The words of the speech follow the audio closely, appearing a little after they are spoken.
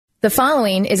The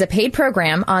following is a paid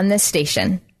program on this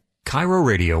station. KIRO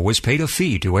Radio was paid a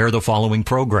fee to air the following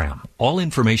program. All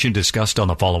information discussed on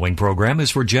the following program is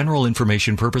for general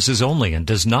information purposes only and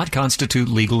does not constitute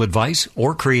legal advice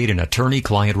or create an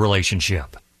attorney-client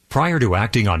relationship. Prior to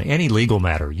acting on any legal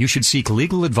matter, you should seek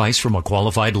legal advice from a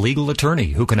qualified legal attorney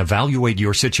who can evaluate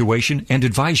your situation and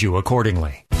advise you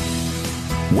accordingly.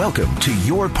 Welcome to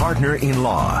Your Partner in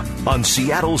Law on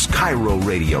Seattle's KIRO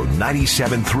Radio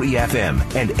 97.3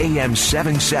 FM and AM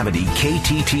 770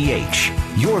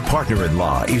 KTTH. Your Partner in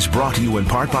Law is brought to you in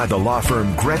part by the law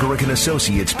firm Gregorek &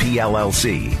 Associates,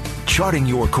 PLLC. Charting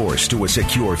your course to a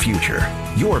secure future.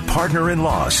 Your Partner in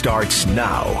Law starts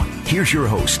now. Here's your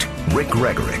host, Rick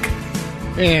Gregorek.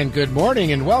 And good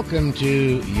morning and welcome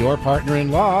to Your Partner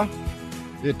in Law.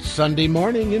 It's Sunday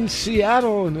morning in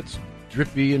Seattle and it's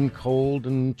drippy and cold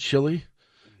and chilly.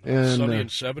 And sunny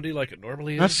and 70 like it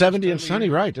normally is? Not 70 and sunny,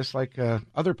 right, just like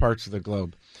other parts of the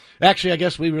globe. Actually, I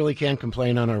guess we really can't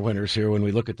complain on our winters here when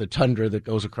we look at the tundra that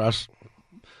goes across,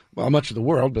 well, much of the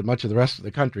world, but much of the rest of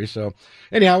the country. So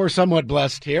anyhow, we're somewhat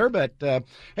blessed here. But,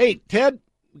 hey, Ted,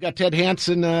 we got Ted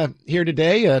Hanson here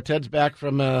today. Ted's back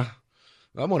from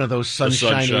one of those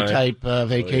sunshiny-type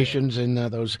vacations in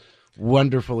those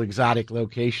wonderful exotic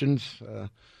locations.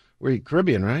 We're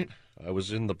Caribbean, right? I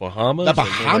was in the Bahamas. The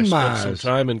Bahamas. And I spent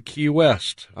some time in Key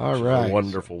West. All right. A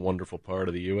wonderful, wonderful part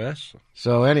of the U.S.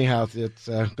 So anyhow, it's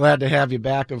glad to have you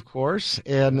back, of course.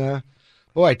 And,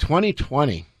 boy,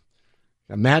 2020.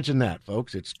 Imagine that,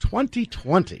 folks. It's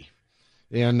 2020.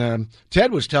 And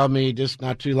Ted was telling me just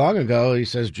not too long ago, he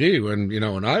says, gee,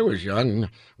 when I was young,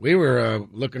 we were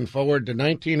looking forward to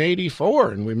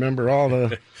 1984, and we remember all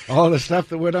the stuff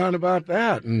that went on about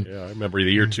that. And, yeah, I remember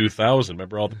the year 2000.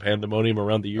 Remember all the pandemonium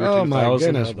around the year 2000? Oh, my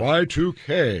goodness,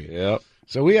 Y2K. Yep.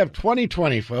 So we have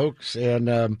 2020, folks, and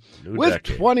with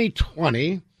decade.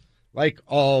 2020, like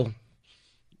all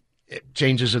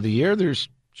changes of the year, there's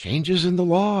changes in the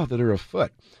law that are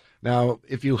afoot. Now,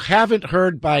 if you haven't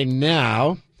heard by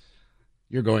now,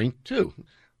 you're going to.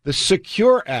 The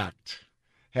Secure Act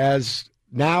has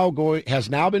now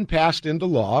been passed into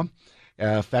law,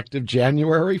 effective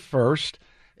January 1st,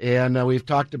 and we've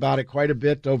talked about it quite a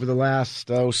bit over the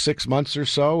last 6 months or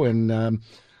so, and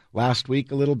last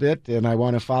week a little bit, and I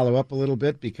want to follow up a little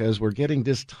bit because we're getting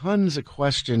just tons of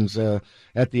questions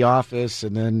at the office,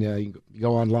 and then you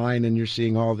go online and you're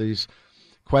seeing all these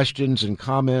questions and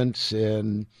comments,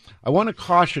 and I want to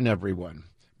caution everyone,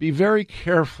 be very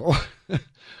careful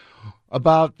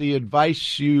about the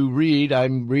advice you read.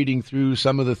 I'm reading through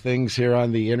some of the things here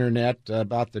on the internet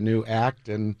about the new act,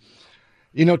 and,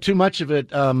 too much of it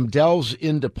delves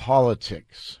into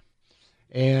politics.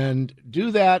 And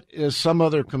do that as some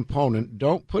other component.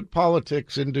 Don't put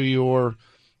politics into your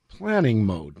planning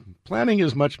mode. Planning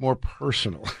is much more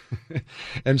personal.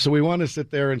 And so we want to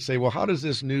sit there and say, well, how does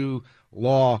this new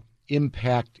law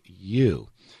impact you?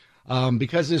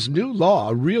 Because this new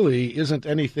law really isn't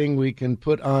anything we can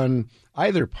put on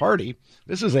either party.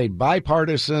 This is a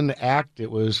bipartisan act.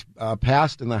 It was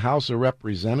passed in the House of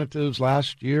Representatives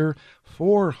last year,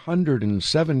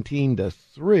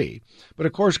 417-3. But,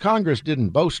 of course, Congress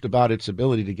didn't boast about its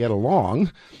ability to get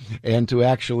along and to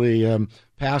actually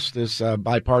pass this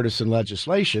bipartisan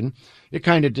legislation. It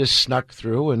kind of just snuck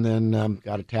through and then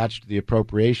got attached to the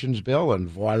appropriations bill, and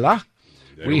voila,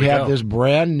 we have this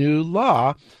brand new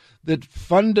law that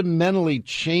fundamentally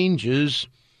changes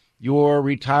your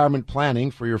retirement planning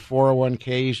for your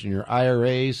 401ks and your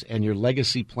IRAs and your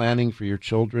legacy planning for your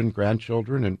children,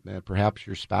 grandchildren, and perhaps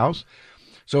your spouse.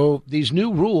 So these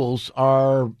new rules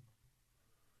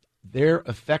they're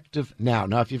effective now.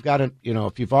 Now, if you've got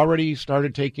if you've already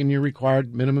started taking your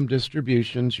required minimum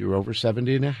distributions, you're over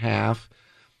 70 and a half,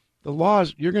 the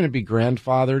laws, you're going to be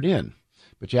grandfathered in,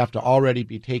 but you have to already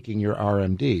be taking your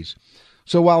RMDs.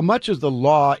 So while much of the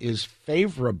law is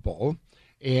favorable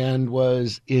and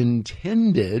was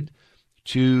intended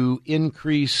to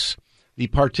increase the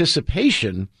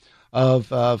participation of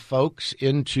folks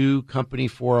into company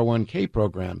 401k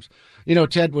programs.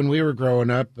 Ted, when we were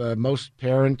growing up, most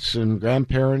parents and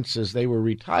grandparents, as they were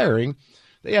retiring,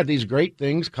 they had these great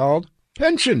things called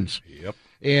pensions. Yep.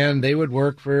 And they would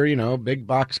work for, a big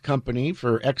box company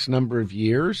for X number of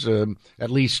years,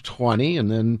 at least 20, and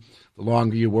then the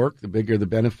longer you work, the bigger the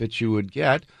benefits you would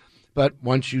get. But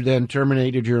once you then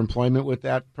terminated your employment with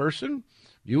that person,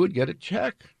 you would get a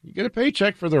check. You get a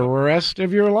paycheck for the rest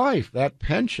of your life, that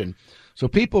pension. So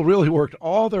people really worked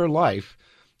all their life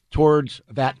towards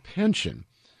that pension.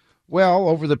 Well,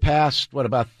 over the past,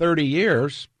 about 30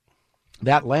 years,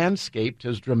 that landscape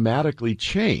has dramatically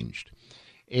changed.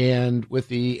 And with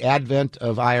the advent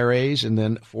of IRAs and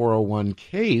then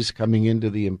 401ks coming into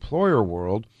the employer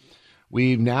world,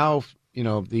 we've now,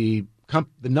 the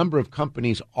number of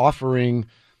companies offering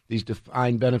these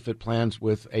defined benefit plans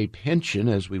with a pension,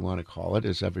 as we want to call it,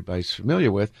 as everybody's familiar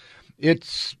with,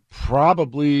 it's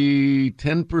probably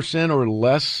 10% or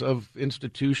less of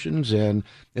institutions, and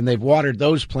they've watered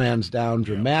those plans down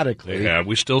dramatically. Yeah,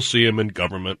 we still see them in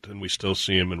government, and we still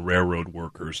see them in railroad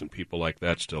workers, and people like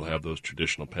that still have those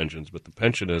traditional pensions. But the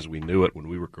pension as we knew it when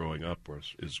we were growing up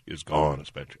is gone,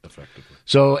 effectively.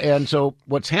 So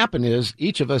what's happened is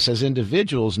each of us as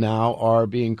individuals now are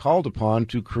being called upon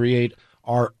to create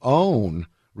our own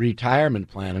retirement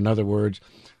plan. In other words,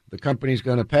 the company's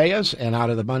going to pay us, and out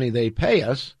of the money they pay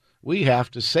us, we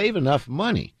have to save enough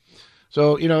money.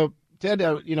 So, Ted,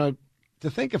 to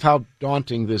think of how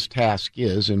daunting this task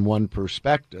is in one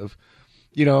perspective,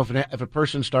 if a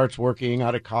person starts working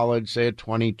out of college, say at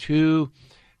 22,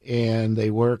 and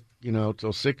they work,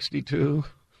 till 62,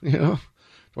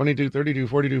 22, 32,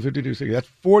 42, 52, 60, that's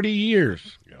 40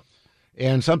 years. Yeah.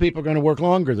 And some people are going to work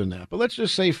longer than that. But let's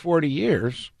just say 40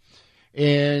 years,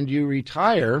 and you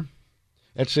retire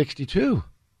at 62,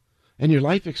 and your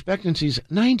life expectancy is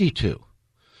 92.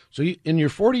 So in your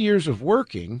 40 years of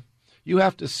working, you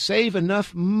have to save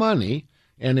enough money,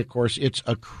 and of course it's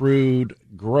accrued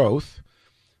growth,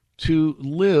 to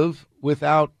live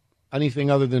without anything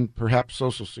other than perhaps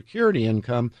Social Security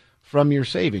income from your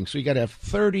savings. So you got to have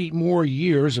 30 more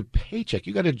years of paycheck.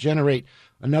 You got to generate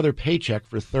another paycheck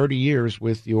for 30 years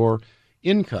with your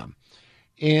income.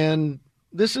 And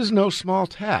this is no small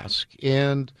task.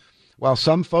 And while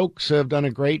some folks have done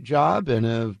a great job and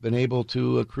have been able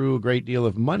to accrue a great deal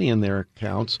of money in their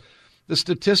accounts, the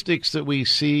statistics that we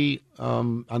see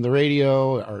on the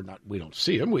radio are not, we don't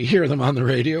see them. We hear them on the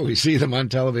radio. We see them on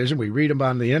television. We read them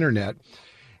on the internet.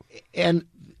 And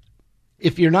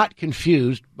if you're not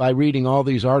confused by reading all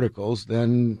these articles,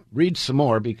 then read some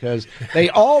more, because they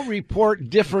all report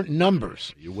different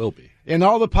numbers. You will be. And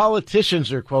all the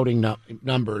politicians are quoting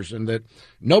numbers, and that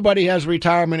nobody has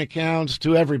retirement accounts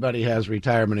to everybody has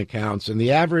retirement accounts. And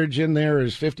the average in there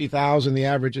is 50,000. The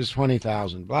average is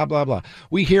 20,000, blah, blah, blah.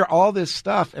 We hear all this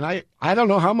stuff, and I don't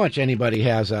know how much anybody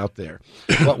has out there.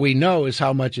 What we know is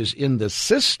how much is in the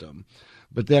system.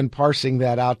 But then parsing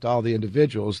that out to all the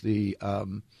individuals,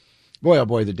 boy, oh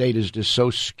boy, the data is just so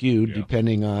skewed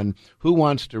depending on who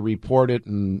wants to report it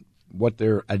and what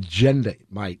their agenda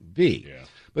might be. Yeah.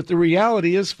 But the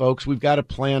reality is, folks, we've got to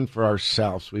plan for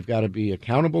ourselves. We've got to be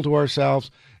accountable to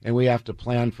ourselves, and we have to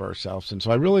plan for ourselves. And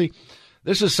so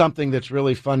this is something that's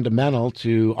really fundamental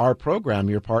to our program,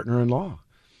 Your Partner in Law.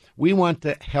 We want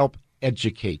to help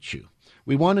educate you.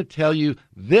 We want to tell you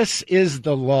this is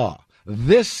the law.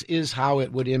 This is how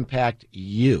it would impact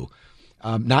you,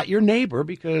 not your neighbor,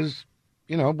 because,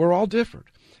 we're all different.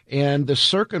 And the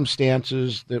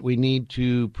circumstances that we need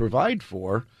to provide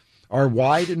for are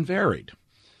wide and varied.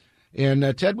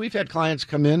 And, Ted, we've had clients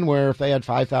come in where if they had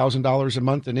 $5,000 a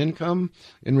month in income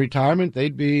in retirement,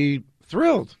 they'd be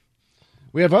thrilled.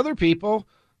 We have other people,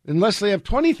 unless they have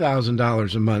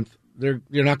 $20,000 a month, you're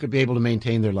not going to be able to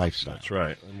maintain their lifestyle. That's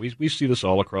right. And we see this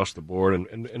all across the board,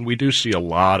 and we do see a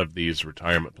lot of these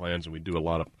retirement plans, and we do a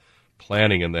lot of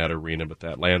planning in that arena, but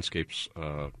that landscape's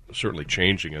certainly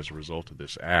changing as a result of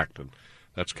this act, and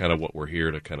that's kind of what we're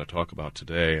here to kind of talk about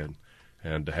today,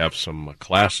 and to have some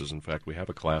classes. In fact, we have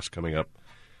a class coming up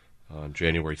on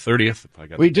January 30th. If I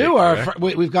got we do.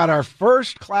 We've got our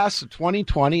first class of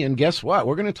 2020, and guess what?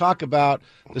 We're going to talk about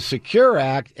the Secure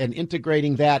Act and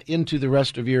integrating that into the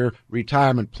rest of your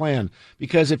retirement plan.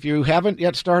 Because if you haven't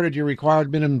yet started your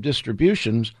required minimum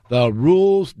distributions, the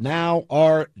rules now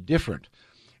are different.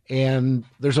 And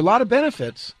there's a lot of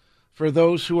benefits for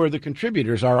those who are the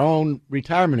contributors, our own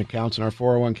retirement accounts and our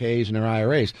 401ks and our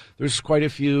IRAs. There's quite a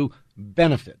few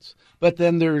benefits. But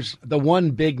then there's the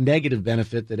one big negative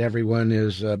benefit that everyone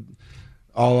is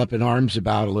all up in arms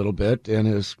about a little bit and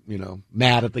is,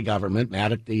 mad at the government,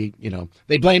 mad at the,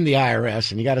 they blame the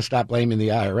IRS, and you got to stop blaming the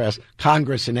IRS.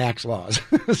 Congress enacts laws.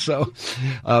 So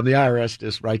the IRS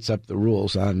just writes up the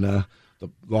rules on the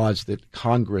laws that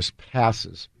Congress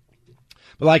passes.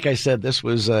 But like I said, this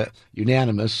was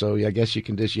unanimous, so I guess you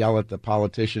can just yell at the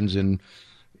politicians and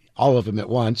all of them at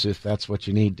once if that's what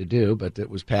you need to do. But it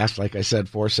was passed, like I said,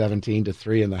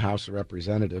 417-3 in the House of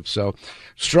Representatives. So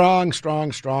strong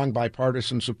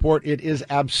bipartisan support. It is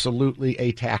absolutely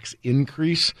a tax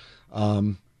increase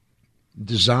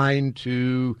designed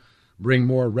to bring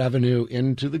more revenue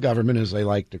into the government, as they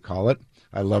like to call it.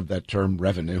 I love that term,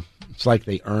 revenue. It's like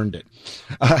they earned it.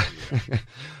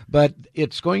 But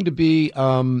it's going to be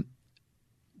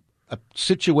a a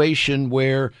situation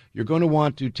where you're going to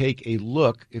want to take a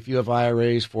look, if you have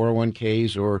IRAs,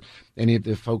 401ks, or any of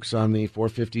the folks on the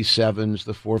 457s,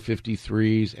 the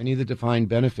 453s, any of the defined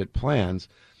benefit plans.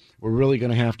 We're really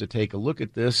going to have to take a look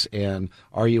at this, and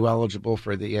are you eligible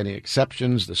for any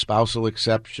exceptions, the spousal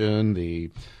exception, the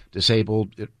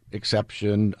disabled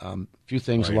exception, a few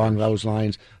things along those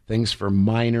lines, things for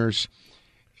minors.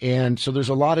 And so there's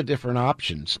a lot of different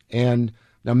options. And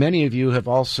now many of you have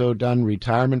also done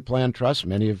retirement plan trusts.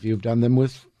 Many of you have done them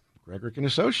with Gregorek and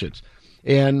Associates.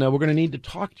 And we're going to need to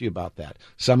talk to you about that.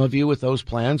 Some of you with those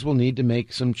plans will need to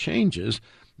make some changes,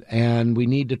 and we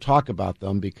need to talk about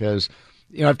them because,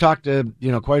 I've talked to,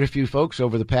 quite a few folks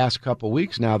over the past couple of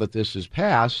weeks now that this has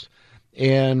passed,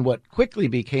 and what quickly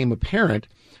became apparent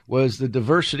was the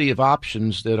diversity of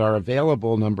options that are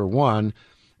available, number one,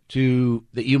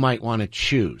 that you might want to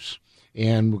choose.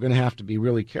 And we're going to have to be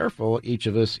really careful, each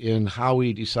of us, in how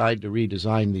we decide to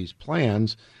redesign these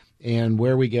plans and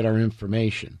where we get our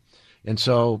information. And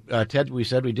so, Ted, we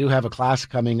said we do have a class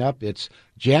coming up. It's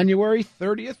January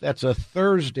 30th. That's a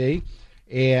Thursday,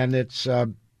 and it's a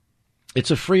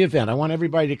free event. I want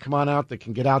everybody to come on out that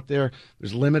can get out there.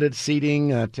 There's limited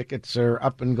seating. Tickets are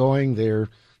up and going.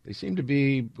 They seem to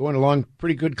be going along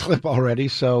pretty good clip already,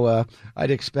 so I'd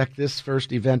expect this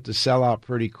first event to sell out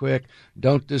pretty quick.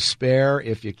 Don't despair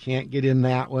if you can't get in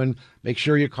that one. Make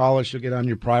sure you call us. You'll get on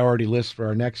your priority list for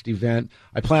our next event.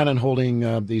 I plan on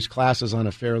holding these classes on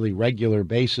a fairly regular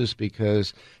basis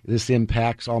because this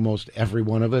impacts almost every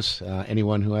one of us,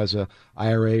 anyone who has a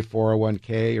IRA,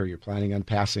 401k, or you're planning on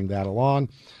passing that along.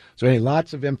 So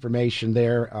lots of information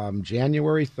there.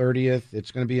 January 30th,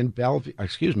 it's going to be in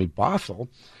Bothell.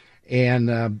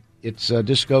 And it's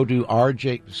just go to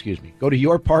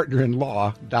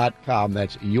yourpartnerinlaw.com.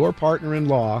 That's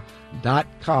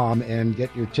yourpartnerinlaw.com and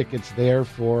get your tickets there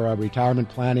for retirement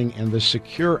planning and the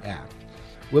Secure Act.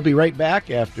 We'll be right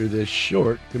back after this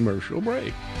short commercial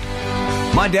break.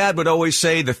 My dad would always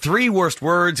say the three worst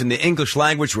words in the English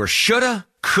language were shoulda,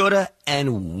 coulda,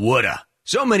 and woulda.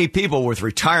 So many people with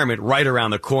retirement right around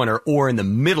the corner or in the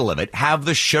middle of it have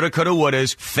the shoulda, coulda,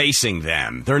 wouldas facing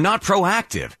them. They're not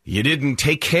proactive. You didn't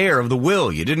take care of the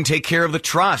will. You didn't take care of the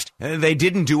trust. They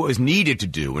didn't do what was needed to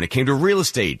do when it came to real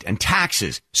estate and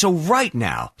taxes. So right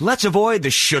now, let's avoid the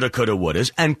shoulda, coulda,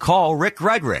 wouldas and call Rick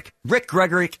Gregorek. Rick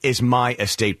Gregorek is my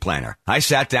estate planner. I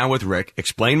sat down with Rick,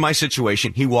 explained my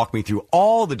situation. He walked me through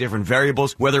all the different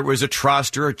variables, whether it was a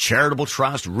trust or a charitable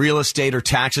trust, real estate or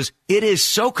taxes. It is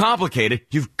so complicated.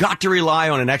 You've got to rely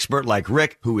on an expert like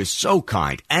Rick, who is so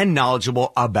kind and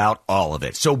knowledgeable about all of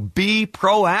it. So be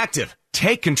proactive.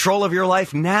 Take control of your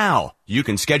life now. You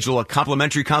can schedule a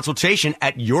complimentary consultation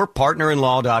at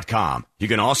yourpartnerinlaw.com. You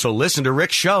can also listen to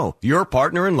Rick's show, Your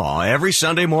Partner in Law, every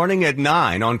Sunday morning at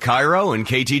 9 on Cairo and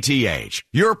KTTH.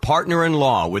 Your Partner in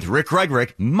Law with Rick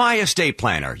Gregorek, my estate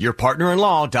planner,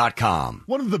 yourpartnerinlaw.com.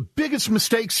 One of the biggest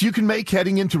mistakes you can make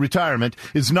heading into retirement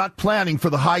is not planning for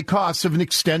the high costs of an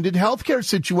extended healthcare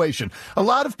situation. A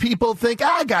lot of people think,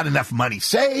 I got enough money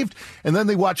saved, and then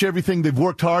they watch everything they've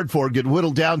worked hard for get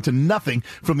whittled down to nothing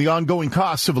from the ongoing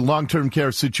costs of a long-term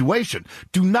care situation.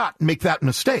 Do not make that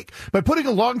mistake. By putting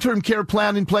a long-term care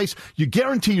plan in place, you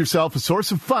guarantee yourself a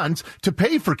source of funds to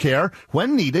pay for care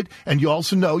when needed, and you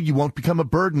also know you won't become a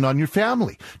burden on your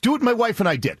family. Do what my wife and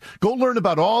I did. Go learn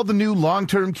about all the new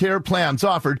long-term care plans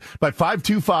offered by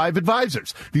 525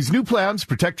 Advisors. These new plans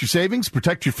protect your savings,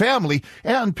 protect your family,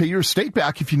 and pay your estate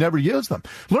back if you never use them.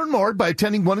 Learn more by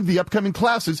attending one of the upcoming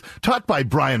classes taught by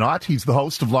Brian Ott. He's the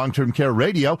host of Long-Term Care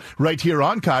Radio right here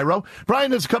on Cairo.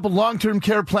 Brian has a couple long-term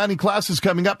care planning classes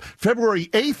coming up February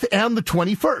 8th and the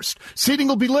 21st. Seating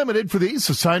will be limited for these,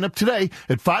 so sign up today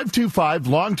at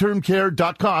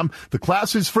 525longtermcare.com. The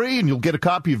class is free, and you'll get a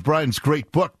copy of Brian's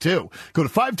great book, too. Go to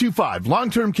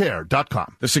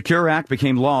 525longtermcare.com. The Secure Act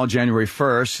became law January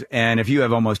 1st, and if you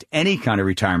have almost any kind of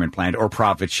retirement plan or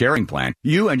profit-sharing plan,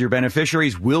 you and your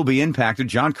beneficiaries will be impacted.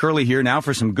 John Curley here now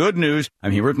for some good news.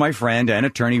 I'm here with my friend and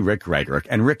attorney Rick Gregorek.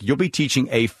 And Rick, you'll be teaching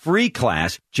a free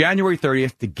class January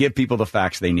 30th to give people the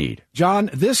facts they need. John,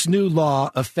 this new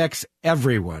law affects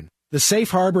everyone. The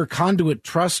safe harbor conduit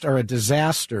trusts are a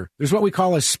disaster. There's what we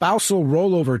call a spousal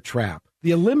rollover trap.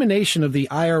 The elimination of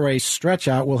the IRA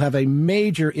stretch-out will have a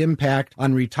major impact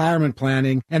on retirement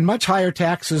planning and much higher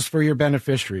taxes for your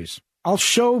beneficiaries. I'll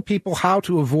show people how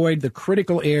to avoid the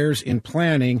critical errors in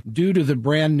planning due to the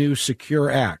brand new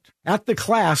Secure Act. At the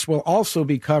class, we'll also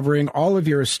be covering all of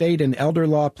your estate and elder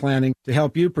law planning to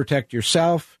help you protect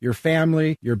yourself, your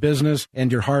family, your business,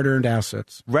 and your hard-earned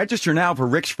assets. Register now for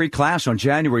Rick's free class on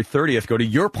January 30th. Go to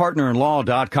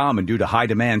yourpartnerinlaw.com, and due to high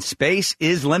demand, space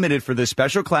is limited for this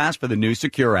special class for the new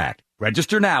Secure Act.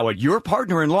 Register now at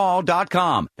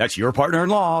yourpartnerinlaw.com. That's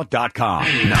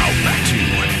yourpartnerinlaw.com. Now back to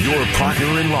Your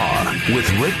Partner in Law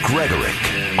with Rick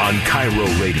Gregorek on Cairo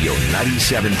Radio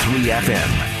 97.3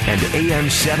 FM and AM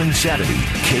 770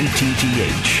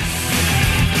 KTTH.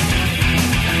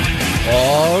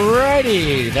 All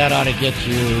righty. That ought to get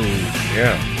you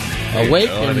awake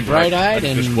and bright-eyed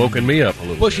and just woken me up a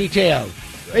little bushy-tailed.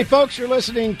 Hey, folks, you're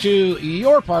listening to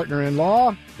Your Partner in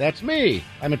Law. That's me.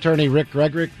 I'm attorney Rick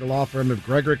Gregorek, the law firm of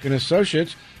Gregorek &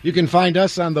 Associates. You can find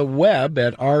us on the web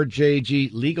at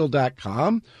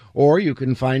rjglegal.com, or you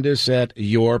can find us at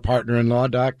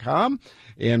yourpartnerinlaw.com,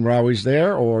 and we're always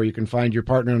there, or you can find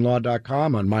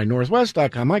yourpartnerinlaw.com on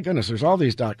mynorthwest.com. My goodness, there's all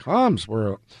these .coms.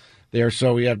 We're there,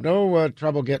 so you have no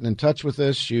trouble getting in touch with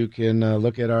us. You can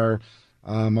look at our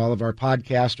all of our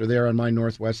podcasts are there on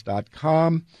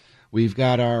mynorthwest.com. We've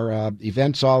got our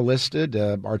events all listed.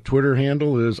 Our Twitter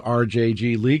handle is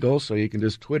RJGLegal, so you can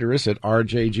just Twitter us at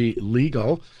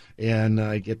RJGLegal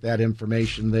and get that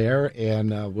information there. And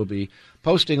we'll be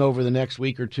posting over the next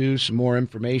week or two some more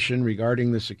information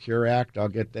regarding the Secure Act. I'll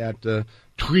get that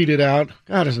tweeted out.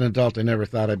 God, as an adult, I never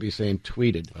thought I'd be saying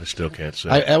tweeted. I still can't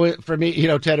say. For me,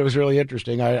 Ted, it was really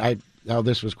interesting. Now,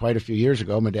 this was quite a few years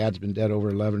ago. My dad's been dead over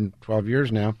 11, 12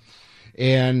 years now.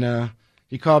 And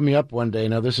he called me up one day.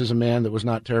 Now, this is a man that was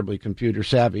not terribly computer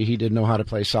savvy. He didn't know how to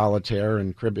play solitaire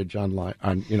and cribbage on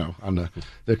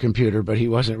the computer, but he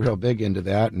wasn't real big into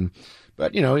that.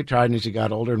 But he tried, and as he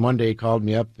got older, and one day he called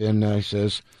me up, and he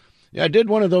says, "Yeah, I did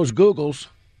one of those Googles.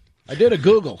 I did a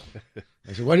Google."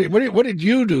 I said, what did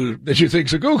you do that you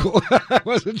think's a Google?" I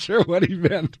wasn't sure what he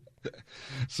meant.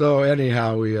 So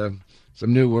anyhow, we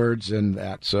some new words in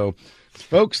that. So,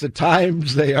 folks, the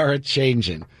times, they are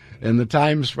a-changing. And the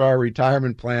times for our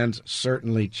retirement plans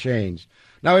certainly changed.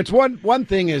 Now, it's one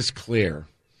thing is clear.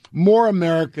 More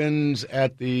Americans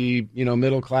at the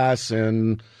middle class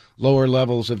and lower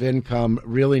levels of income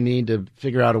really need to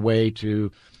figure out a way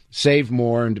to save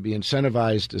more and to be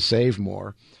incentivized to save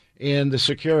more. And the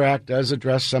Secure Act does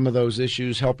address some of those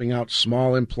issues, helping out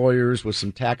small employers with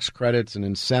some tax credits and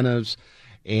incentives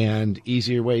and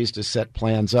easier ways to set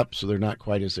plans up so they're not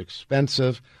quite as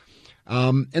expensive.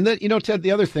 And then, Ted,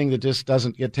 the other thing that just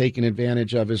doesn't get taken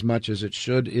advantage of as much as it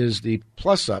should is the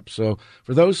plus up. So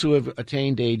for those who have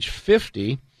attained age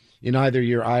 50 in either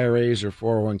your IRAs or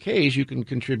 401ks, you can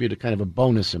contribute a kind of a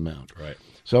bonus amount. Right.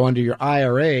 So under your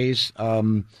IRAs,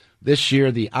 this year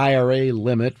the IRA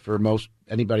limit for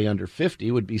anybody under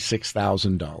 50 would be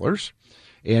 $6,000.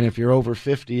 And if you're over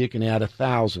 50, you can add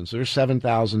 $1,000. So there's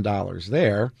 $7,000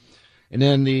 there. And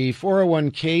then the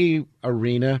 401k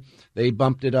arena, they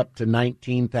bumped it up to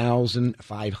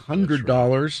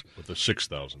 $19,500 with the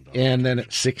 $6,000, and then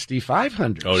it's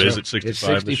 $6,500. Oh, is it $65? It's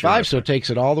 $65, so it takes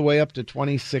it all the way up to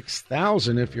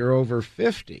 $26,000 if you're over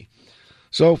 50.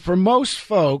 So for most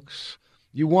folks,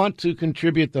 you want to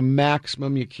contribute the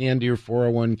maximum you can to your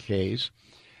 401ks,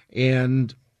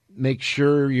 and make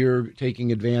sure you're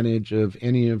taking advantage of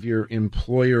any of your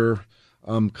employer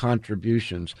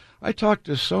contributions. I talk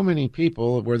to so many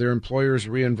people where their employers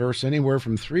reimburse anywhere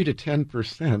from 3 to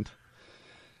 10%,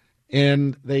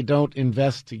 and they don't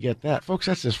invest to get that. Folks,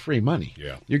 that's just free money.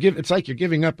 Yeah. It's like you're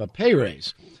giving up a pay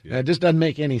raise. Yeah. It just doesn't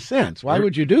make any sense. Why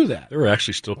would you do that? There are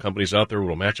actually still companies out there who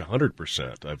will match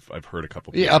 100%. I've heard a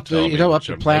couple people up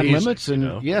to plan amazing, limits,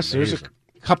 and yes, amazing. There's a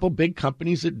couple big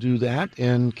companies that do that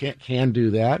and can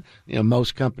do that.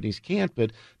 Most companies can't,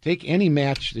 but take any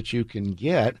match that you can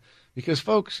get. Because,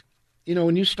 folks,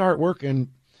 when you start working,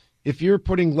 if you're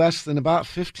putting less than about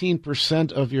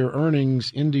 15% of your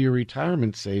earnings into your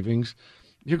retirement savings,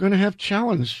 you're going to have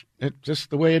challenge. It's just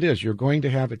the way it is. You're going to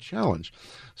have a challenge.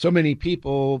 So many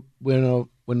people, when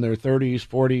they're 30s,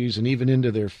 40s, and even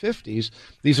into their 50s,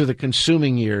 these are the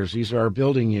consuming years. These are our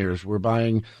building years. We're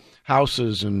buying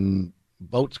houses and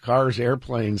boats, cars,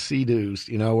 airplanes, Sea-Doos.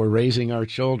 We're raising our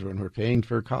children. We're paying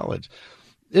for college.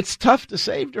 It's tough to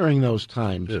save during those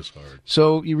times. It is hard.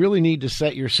 So you really need to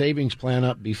set your savings plan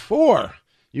up before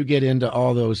you get into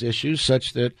all those issues,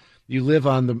 such that you live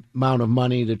on the amount of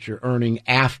money that you're earning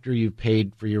after you've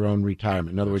paid for your own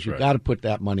retirement. In other words, you've got to put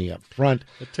that money up front.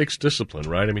 It takes discipline,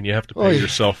 right? I mean, you have to pay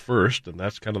yourself first, and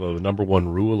that's kind of the number one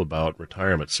rule about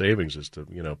retirement savings is to,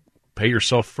 pay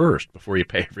yourself first before you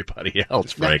pay everybody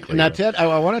else, frankly. Now, Ted,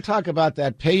 I want to talk about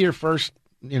that. Pay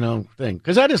thing,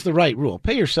 because that is the right rule.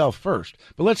 Pay yourself first.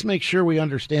 But let's make sure we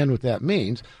understand what that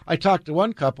means. I talked to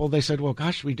one couple. They said, well,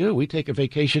 gosh, we do. We take a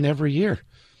vacation every year.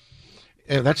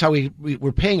 That's how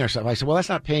we're paying ourselves. I said, well, that's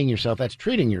not paying yourself. That's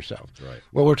treating yourself. Right.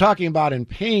 What we're talking about in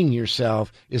paying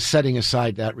yourself is setting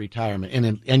aside that retirement,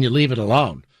 and you leave it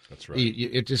alone. That's right.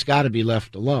 It just got to be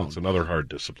left alone. It's another hard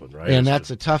discipline, right? And that's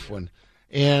a tough one.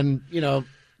 And,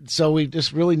 so we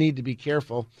just really need to be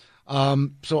careful.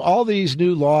 So all these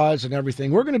new laws and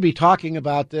everything, we're going to be talking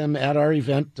about them at our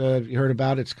event. You heard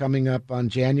about it. It's coming up on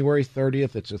January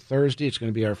 30th. It's a Thursday. It's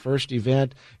going to be our first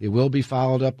event. It will be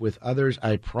followed up with others,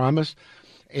 I promise.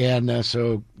 And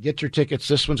so get your tickets.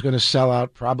 This one's going to sell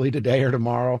out probably today or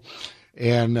tomorrow.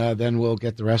 And then we'll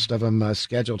get the rest of them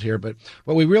scheduled here. But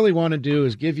what we really want to do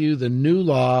is give you the new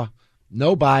law.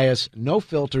 No bias, no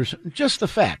filters, just the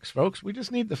facts, folks. We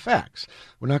just need the facts.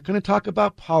 We're not going to talk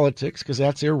about politics because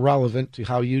that's irrelevant to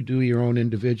how you do your own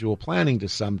individual planning to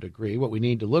some degree. What we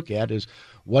need to look at is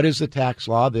what is the tax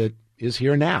law that is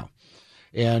here now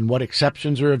and what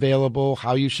exceptions are available,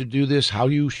 how you should do this, how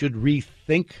you should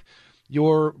rethink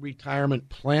your retirement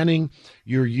planning.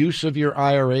 Your use of your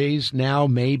IRAs now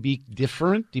may be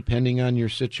different depending on your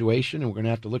situation, and we're going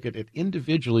to have to look at it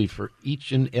individually for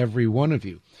each and every one of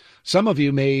you. Some of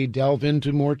you may delve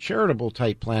into more charitable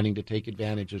type planning to take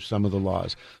advantage of some of the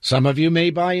laws. Some of you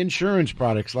may buy insurance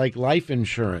products like life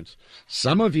insurance.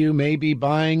 Some of you may be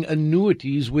buying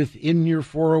annuities within your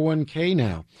 401k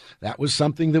now. That was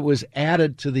something that was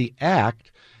added to the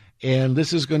act, and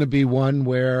this is going to be one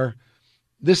where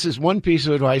this is one piece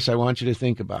of advice I want you to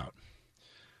think about.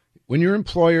 When your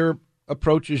employer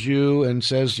approaches you and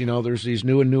says, there's these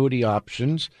new annuity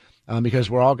options, because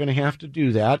we're all going to have to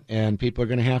do that, and people are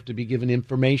going to have to be given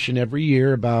information every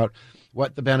year about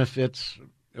what the benefits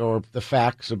or the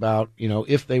facts about,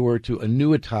 if they were to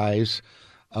annuitize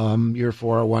your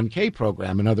 401k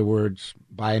program. In other words,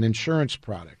 buy an insurance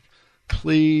product.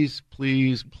 Please,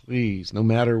 please, please, no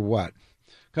matter what,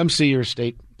 come see your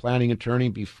estate planning attorney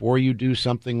before you do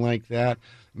something like that.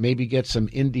 Maybe get some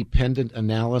independent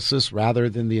analysis rather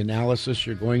than the analysis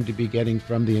you're going to be getting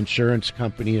from the insurance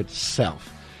company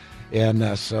itself.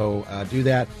 And so do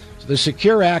that. So the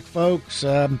Secure Act, folks,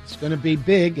 it's going to be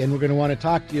big, and we're going to want to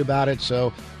talk to you about it.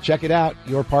 So check it out,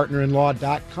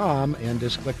 yourpartnerinlaw.com, and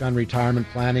just click on retirement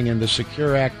planning and the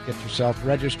Secure Act. Get yourself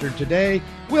registered today.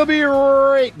 We'll be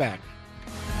right back.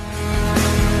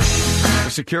 The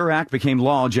Secure Act became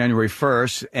law January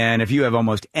 1st, and if you have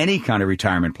almost any kind of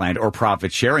retirement plan or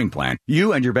profit-sharing plan,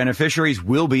 you and your beneficiaries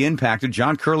will be impacted.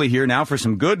 John Curley here now for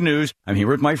some good news. I'm here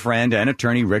with my friend and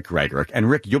attorney Rick Gregorek. And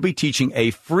Rick, you'll be teaching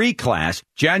a free class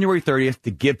January 30th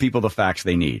to give people the facts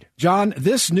they need. John,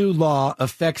 this new law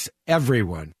affects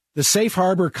everyone. The safe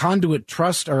harbor conduit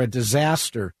trusts are a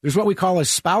disaster. There's what we call a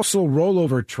spousal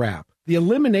rollover trap. The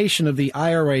elimination of the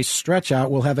IRA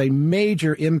stretch-out will have a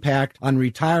major impact on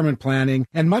retirement planning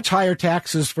and much higher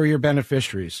taxes for your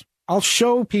beneficiaries. I'll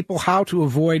show people how to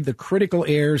avoid the critical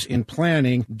errors in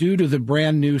planning due to the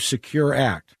brand new Secure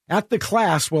Act. At the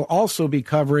class, we'll also be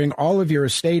covering all of your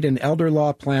estate and elder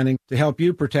law planning to help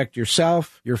you protect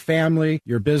yourself, your family,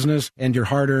 your business, and your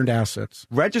hard-earned assets.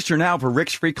 Register now for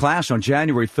Rick's free class on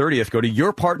January 30th. Go to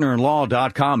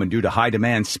yourpartnerinlaw.com, and due to high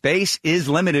demand, space is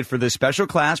limited for this special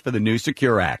class for the new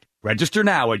Secure Act. Register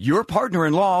now at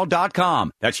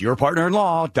yourpartnerinlaw.com. That's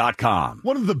yourpartnerinlaw.com.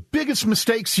 One of the biggest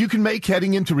mistakes you can make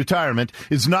heading into retirement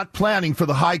is not planning for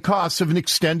the high costs of an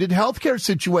extended healthcare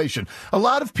situation. A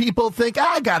lot of people think,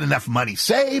 I got enough money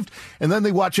saved, and then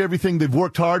they watch everything they've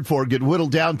worked hard for get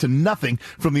whittled down to nothing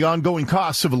from the ongoing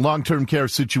costs of a long-term care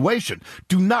situation.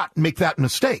 Do not make that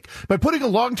mistake. By putting a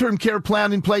long-term care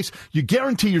plan in place, you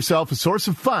guarantee yourself a source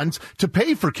of funds to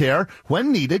pay for care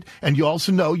when needed, and you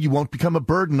also know you won't become a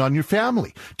burden on your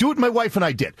family. Do what my wife and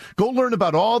I did. Go learn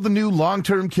about all the new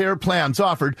long-term care plans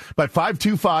offered by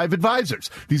 525 Advisors.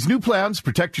 These new plans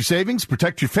protect your savings,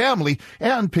 protect your family,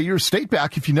 and pay your estate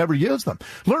back if you never use them.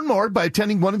 Learn more by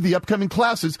attending one of the upcoming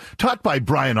classes taught by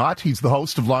Brian Ott. He's the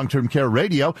host of Long-Term Care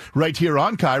Radio right here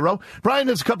on Cairo. Brian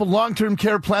has a couple long-term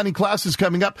care planning classes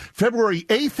coming up February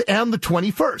 8th and the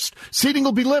 21st. Seating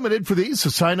will be limited for these, so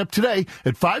sign up today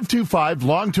at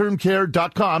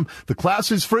 525longtermcare.com. The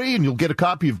class is free, and you'll get a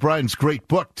copy of Brian's great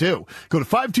book, too. Go to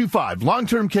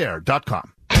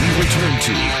 525longtermcare.com. We return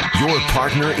to Your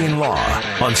Partner in Law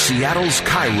on Seattle's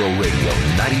Cairo Radio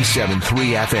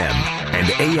 97.3 FM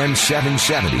and AM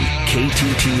 770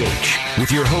 KTTH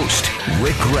with your host,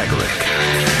 Rick Gregorek.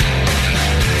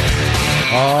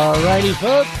 All righty,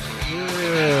 folks.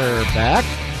 We're back.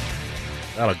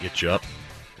 That'll get you up.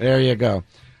 There you go.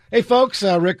 Hey, folks,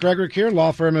 Rick Gregorek here,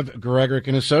 law firm of Gregorek &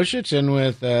 Associates, and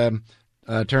with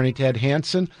attorney Ted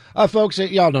Hanson. Folks,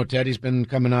 y'all know Ted. He's been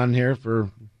coming on here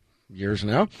for years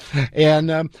now.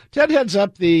 And Ted heads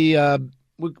up the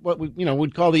what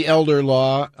we'd call the elder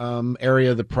law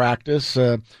area of the practice.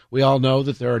 We all know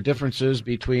that there are differences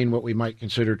between what we might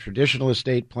consider traditional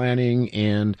estate planning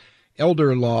and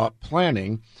elder law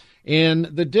planning. And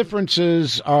the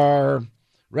differences are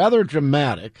rather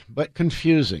dramatic, but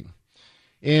confusing.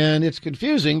 And it's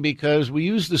confusing because we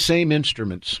use the same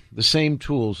instruments, the same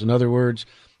tools. In other words,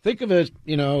 think of it,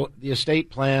 the estate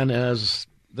plan as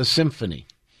the symphony.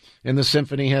 And the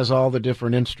symphony has all the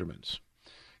different instruments.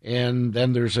 And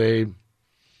then there's a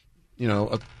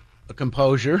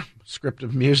composer, script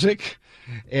of music,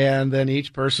 and then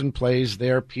each person plays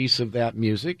their piece of that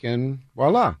music, and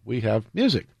voila, we have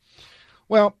music.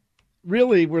 Well,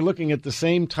 really, we're looking at the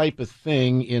same type of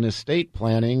thing in estate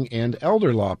planning and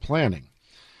elder law planning.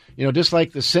 Just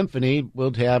like the symphony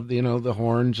will have, the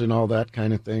horns and all that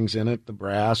kind of things in it, the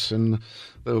brass and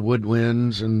the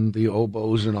woodwinds and the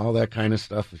oboes and all that kind of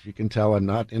stuff. If you can tell, I'm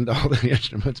not into all the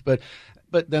instruments, but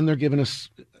then they're giving us,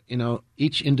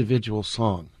 each individual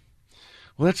song.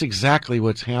 Well, that's exactly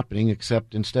what's happening,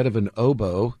 except instead of an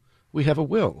oboe, we have a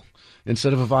will.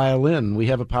 Instead of a violin, we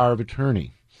have a power of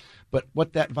attorney. But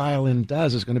what that violin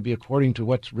does is going to be according to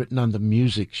what's written on the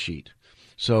music sheet.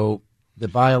 So the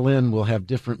violin will have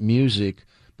different music,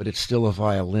 but it's still a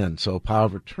violin. So power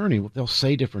of attorney, they'll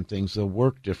say different things. They'll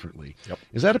work differently. Yep.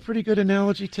 Is that a pretty good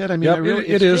analogy, Ted? I mean,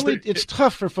 it's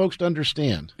tough for folks to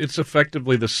understand. It's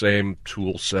effectively the same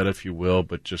tool set, if you will,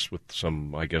 but just with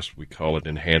some, I guess we call it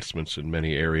enhancements in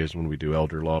many areas when we do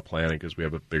elder law planning, because we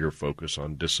have a bigger focus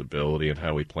on disability and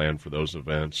how we plan for those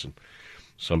events. And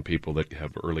some people that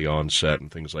have early onset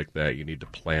and things like that, you need to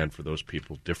plan for those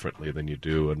people differently than you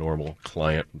do a normal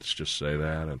client. Let's just say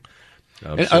that.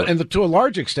 And to a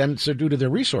large extent, it's due to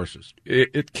their resources.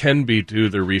 It can be due to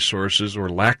their resources or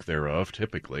lack thereof,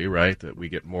 typically, right? That we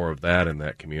get more of that in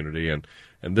that community. And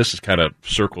this is kind of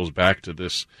circles back to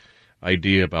this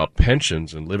idea about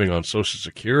pensions and living on Social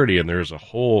Security. And there's a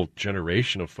whole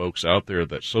generation of folks out there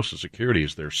that Social Security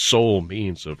is their sole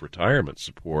means of retirement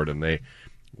support, and they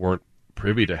weren't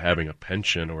privy to having a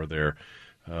pension, or their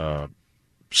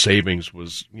savings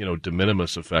was, de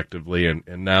minimis effectively, and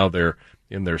now they're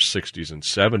in their 60s and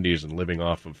 70s and living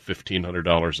off of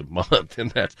 $1,500 a month,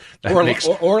 and that makes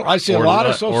I see a lot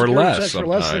of Social Security checks for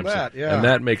less than that, yeah. And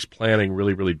that makes planning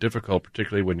really, really difficult,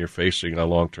 particularly when you're facing a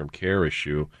long-term care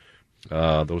issue.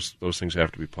 Those things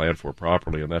have to be planned for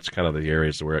properly, and that's kind of the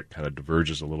areas where it kind of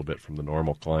diverges a little bit from the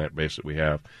normal client base that we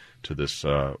have to this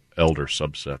elder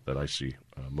subset that I see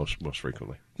most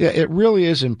frequently. Yeah, it really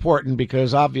is important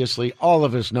because obviously all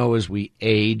of us know as we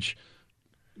age,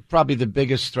 probably the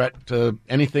biggest threat to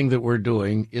anything that we're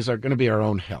doing is going to be our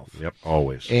own health. Yep,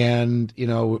 always. And,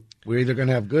 we're either going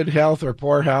to have good health or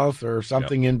poor health or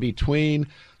something in between.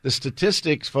 The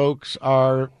statistics, folks,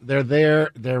 they're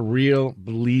there, they're real,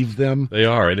 believe them. They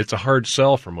are, and it's a hard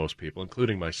sell for most people,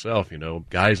 including myself,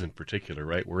 guys in particular,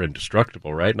 right? We're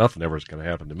indestructible, right? Nothing ever is going to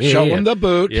happen to me. Show them the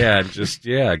boot. Yeah,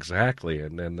 exactly.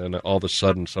 And then all of a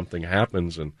sudden something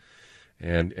happens and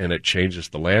it changes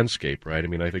the landscape, right? I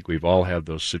mean, I think we've all had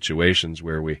those situations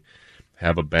where we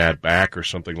have a bad back or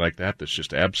something like that that's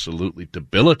just absolutely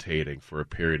debilitating for a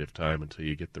period of time until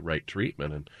you get the right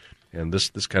treatment. And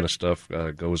this kind of stuff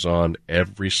goes on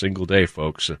every single day,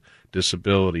 folks.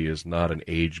 Disability is not an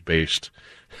age-based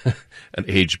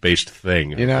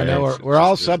thing. Okay? We're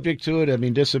all subject to it. I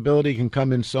mean, disability can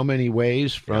come in so many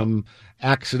ways, from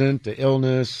accident to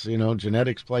illness.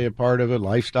 Genetics play a part of it.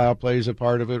 Lifestyle plays a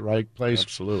part of it. Right place,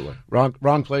 absolutely.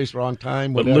 Wrong place, wrong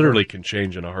time. Whatever. But literally can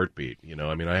change in a heartbeat.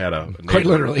 I mean, I had a quite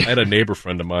literally. I had a neighbor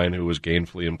friend of mine who was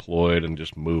gainfully employed and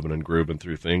just moving and grooving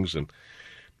through things, and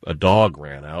a dog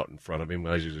ran out in front of him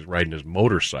as he was riding his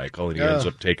motorcycle, and he ends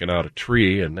up taking out a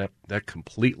tree, and that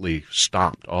completely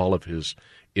stopped all of his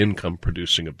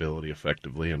income-producing ability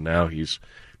effectively, and now he's,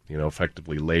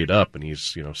 effectively laid up, and he's,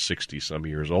 60-some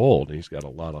years old, and he's got a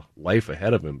lot of life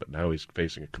ahead of him, but now he's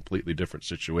facing a completely different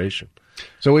situation.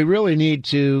 So we really need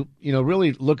to,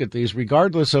 really look at these,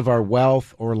 regardless of our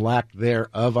wealth or lack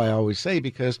thereof, I always say,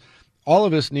 because all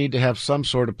of us need to have some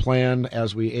sort of plan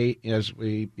as we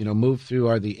move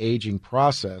through the aging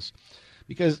process,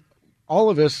 because all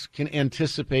of us can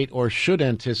anticipate or should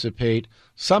anticipate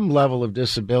some level of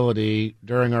disability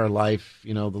during our life.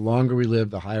 The longer we live,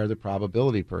 the higher the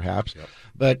probability, perhaps. Yep.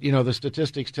 But, the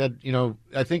statistics, Ted,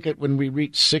 I think when we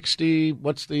reach 60,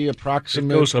 what's the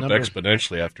approximate? It goes up number?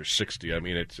 Exponentially after 60. I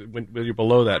mean, it's when you're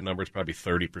below that number, it's probably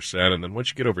 30%. And then once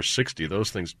you get over 60, those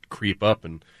things creep up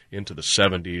and into the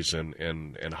 70s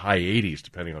and high 80s,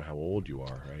 depending on how old you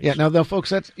are, right? Yeah, now, though, folks,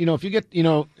 that's, if you get,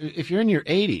 if you're in your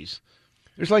 80s,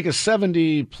 there's like a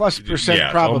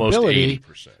 70+% probability.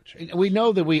 Almost 80%. We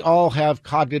know that we all have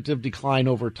cognitive decline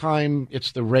over time.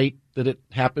 It's the rate that it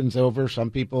happens over. Some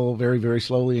people very, very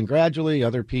slowly and gradually.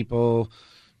 Other people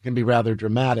can be rather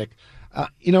dramatic.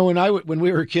 When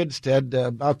we were kids, Ted,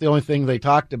 about the only thing they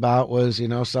talked about was,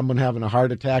 someone having a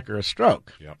heart attack or a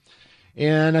stroke. Yep.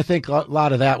 And I think a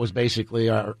lot of that was basically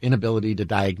our inability to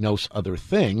diagnose other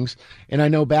things. And I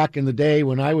know back in the day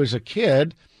when I was a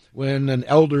kid, when an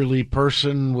elderly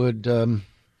person would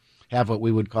have what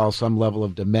we would call some level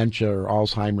of dementia or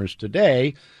Alzheimer's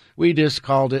today, we just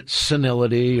called it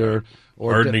senility or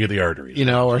hardening of the arteries.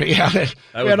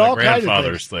 That was my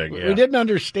grandfather's thing. Yeah. We didn't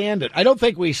understand it. I don't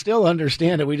think we still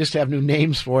understand it. We just have new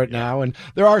names for it now. And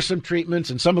there are some treatments,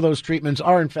 and some of those treatments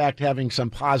are, in fact, having some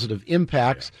positive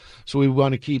impacts. Yeah. So we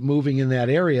want to keep moving in that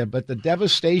area. But the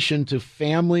devastation to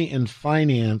family and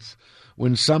finance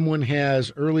when someone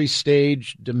has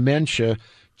early-stage dementia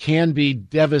can be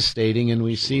devastating, and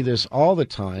we see this all the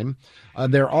time.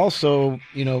 They're also,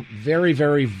 very,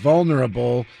 very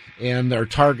vulnerable, and they're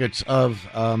targets of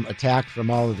attack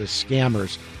from all of the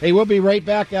scammers. Hey, we'll be right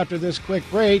back after this quick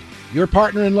break.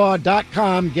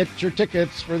 YourPartnerInLaw.com. Get your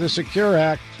tickets for the Secure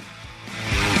Act.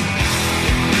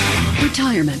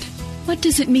 Retirement. What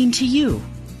does it mean to you?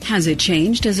 Has it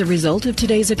changed as a result of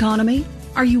today's economy?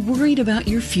 Are you worried about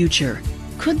your future?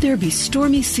 Could there be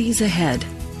stormy seas ahead?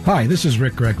 Hi, this is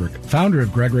Rick Gregorek, founder of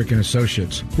Gregorek &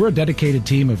 Associates. We're a dedicated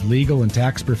team of legal and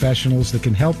tax professionals that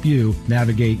can help you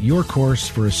navigate your course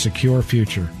for a secure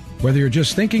future. Whether you're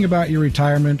just thinking about your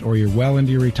retirement or you're well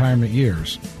into your retirement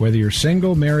years, whether you're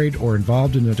single, married, or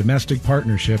involved in a domestic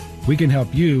partnership, we can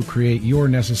help you create your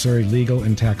necessary legal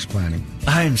and tax planning.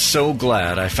 I'm so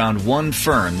glad I found one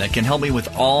firm that can help me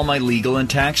with all my legal and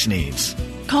tax needs.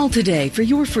 Call today for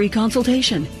your free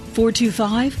consultation.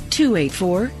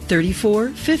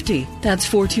 425-284-3450. That's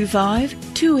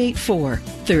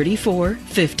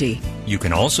 425-284-3450. You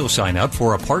can also sign up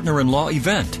for a partner-in-law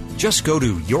event. Just go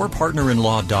to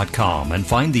yourpartnerinlaw.com and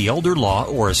find the elder law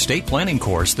or estate planning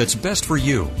course that's best for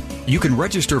you. You can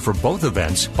register for both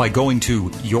events by going to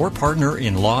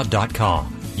yourpartnerinlaw.com.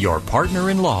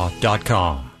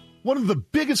 yourpartnerinlaw.com. One of the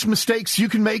biggest mistakes you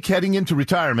can make heading into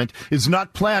retirement is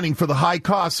not planning for the high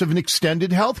costs of an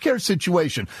extended healthcare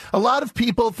situation. A lot of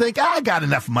people think, I got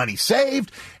enough money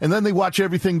saved, and then they watch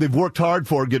everything they've worked hard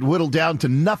for get whittled down to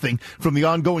nothing from the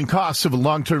ongoing costs of a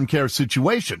long-term care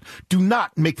situation. Do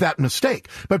not make that mistake.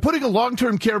 By putting a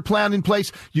long-term care plan in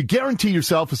place, you guarantee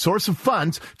yourself a source of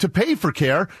funds to pay for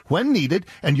care when needed,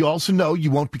 and you also know you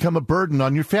won't become a burden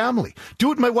on your family. Do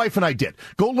what my wife and I did.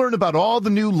 Go learn about all the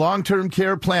new long-term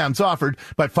care plans offered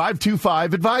by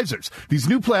 525 Advisors. These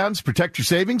new plans protect your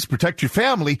savings, protect your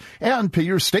family, and pay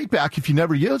your estate back if you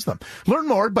never use them. Learn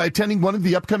more by attending one of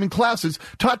the upcoming classes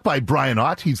taught by Brian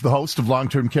Ott. He's the host of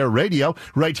Long-Term Care Radio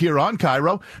right here on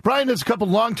Cairo. Brian has a couple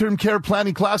long-term care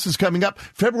planning classes coming up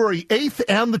February 8th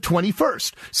and the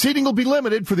 21st. Seating will be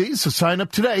limited for these, so sign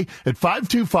up today at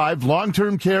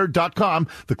 525longtermcare.com.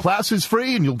 The class is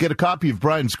free, and you'll get a copy of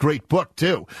Brian's great book,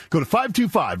 too. Go to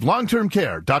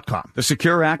 525longtermcare.com. The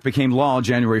Secure Act became law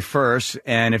January 1st,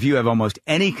 and if you have almost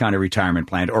any kind of retirement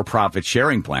plan or profit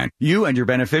sharing plan, you and your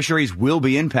beneficiaries will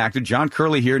be impacted. John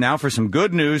Curley here now for some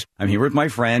good news. I'm here with my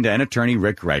friend and attorney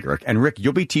Rick Gregorek. And Rick,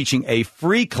 you'll be teaching a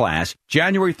free class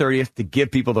January 30th to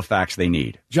give people the facts they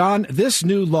need. John, this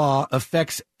new law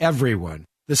affects everyone.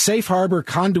 The safe harbor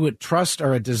conduit trusts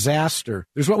are a disaster.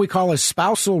 There's what we call a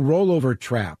spousal rollover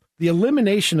trap. The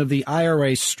elimination of the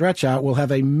IRA stretch-out will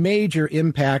have a major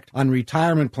impact on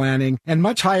retirement planning and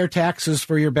much higher taxes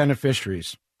for your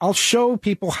beneficiaries. I'll show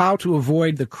people how to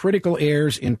avoid the critical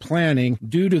errors in planning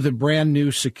due to the brand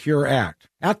new Secure Act.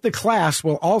 At the class,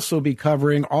 we'll also be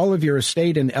covering all of your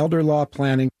estate and elder law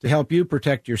planning to help you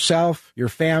protect yourself, your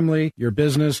family, your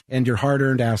business, and your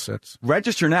hard-earned assets.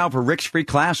 Register now for Rick's free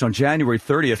class on January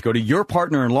 30th. Go to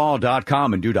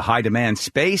yourpartnerinlaw.com, and due to high demand,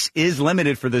 space is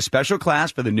limited for this special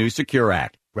class for the new Secure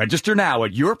Act. Register now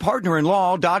at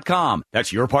yourpartnerinlaw.com.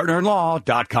 That's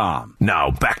yourpartnerinlaw.com.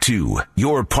 Now back to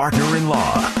Your Partner in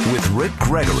Law with Rick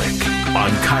Gregorek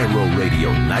on Cairo Radio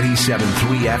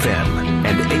 97.3 FM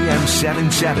and AM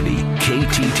 770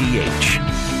 KTTH.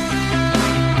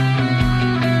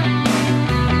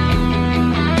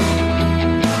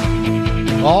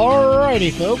 All righty,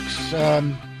 folks.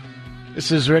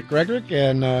 This is Rick Gregorek,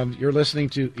 and you're listening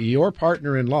to Your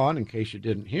Partner in Law. And in case you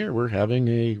didn't hear, we're having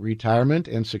a Retirement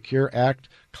and Secure Act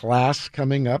class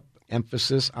coming up.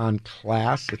 Emphasis on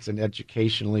class. It's an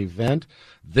educational event.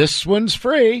 This one's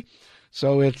free.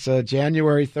 So it's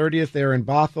January 30th there in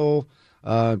Bothell.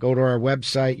 Go to our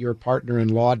website,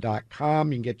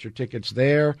 yourpartnerinlaw.com. You can get your tickets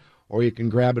there, or you can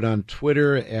grab it on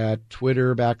Twitter at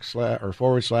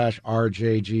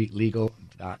Twitter//RJG Legal.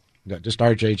 No, just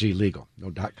RJG Legal,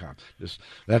 no .com.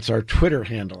 That's our Twitter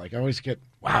handle. I always get,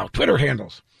 Twitter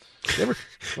handles.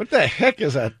 What the heck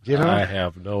is that? You know? I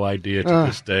have no idea to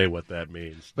this day what that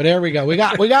means. But there we go. We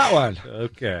got one.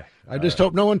 Okay. I just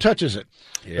hope no one touches it.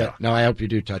 Yeah. But, no, I hope you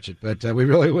do touch it. But we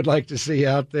really would like to see you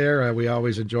out there. We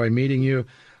always enjoy meeting you.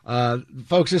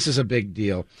 Folks, this is a big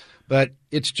deal. But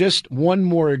it's just one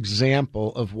more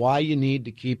example of why you need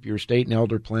to keep your estate and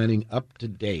elder planning up to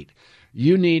date.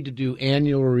 You need to do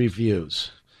annual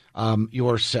reviews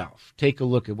yourself. Take a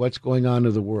look at what's going on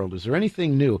in the world. Is there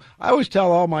anything new? I always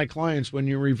tell all my clients when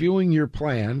you're reviewing your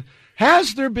plan,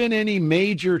 has there been any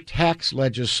major tax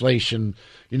legislation,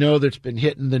 that's been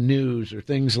hitting the news or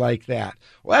things like that?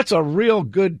 Well, that's a real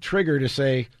good trigger to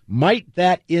say, might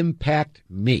that impact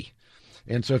me?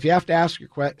 And so if you have to ask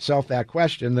yourself that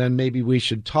question, then maybe we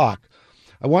should talk.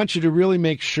 I want you to really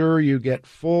make sure you get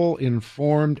full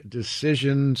informed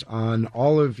decisions on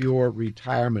all of your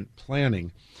retirement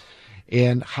planning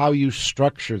and how you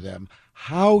structure them.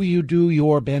 How you do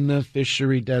your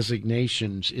beneficiary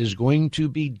designations is going to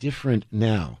be different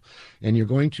now, and you're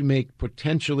going to make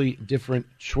potentially different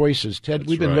choices. Ted,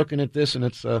 we've been looking at this, and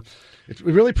it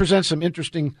really presents some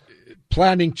interesting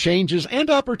planning changes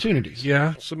and opportunities.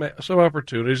 Yeah, some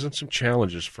opportunities and some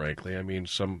challenges, frankly. I mean,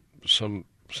 some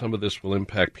of this will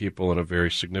impact people in a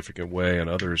very significant way, and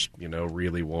others,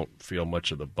 really won't feel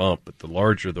much of the bump. But the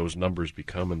larger those numbers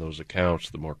become in those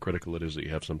accounts, the more critical it is that you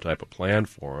have some type of plan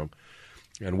for them.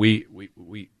 And we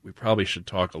probably should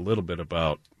talk a little bit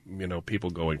about, people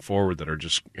going forward that are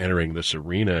just entering this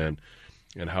arena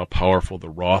and how powerful the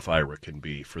Roth IRA can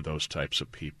be for those types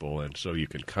of people. And so you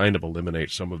can kind of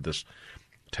eliminate some of this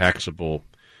taxable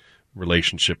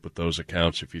relationship with those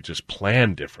accounts if you just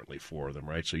plan differently for them,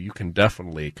 right? So you can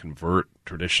definitely convert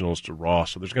traditionals to Roth.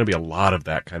 So there's going to be a lot of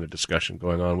that kind of discussion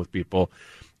going on with people.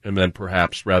 And then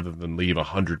perhaps rather than leave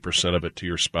 100% of it to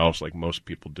your spouse like most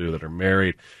people do that are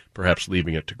married, perhaps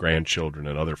leaving it to grandchildren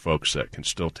and other folks that can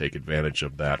still take advantage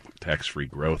of that tax-free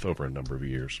growth over a number of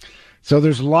years. So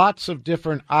there's lots of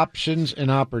different options and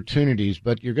opportunities,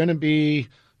 but you're going to be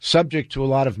subject to a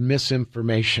lot of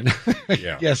misinformation,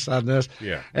 yes, on this.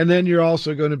 Yeah. And then you're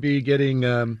also going to be getting,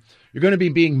 you're going to be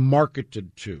being marketed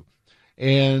to.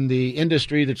 And the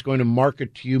industry that's going to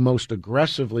market to you most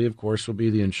aggressively, of course, will be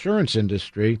the insurance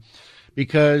industry,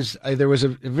 because there was a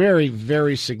very,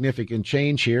 very significant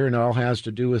change here, and it all has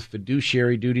to do with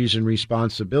fiduciary duties and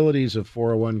responsibilities of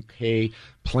 401k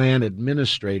plan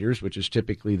administrators, which is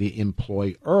typically the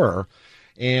employer.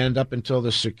 And up until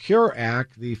the Secure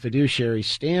Act, the fiduciary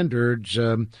standards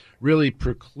really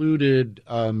precluded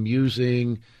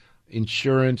using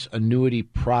insurance annuity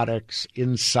products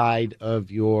inside of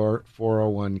your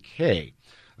 401k.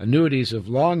 Annuities have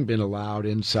long been allowed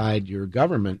inside your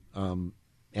government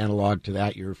analog to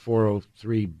that, your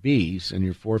 403Bs and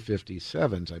your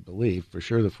 457s, I believe, for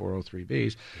sure the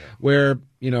 403Bs, where,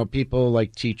 people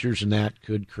like teachers and that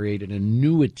could create an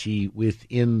annuity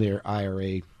within their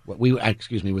IRA,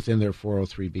 within their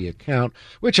 403B account,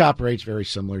 which operates very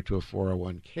similar to a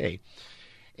 401k.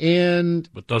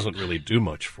 But doesn't really do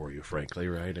much for you, frankly,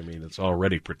 right? I mean, it's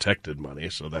already protected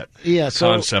money, so that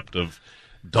concept of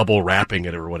double wrapping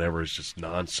it or whatever is just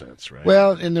nonsense, right?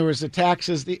 Well, and there was the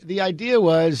taxes. The idea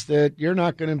was that you're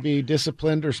not going to be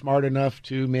disciplined or smart enough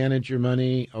to manage your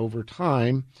money over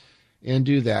time and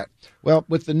do that. Well,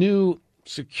 with the new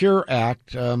Secure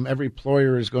Act, every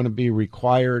employer is going to be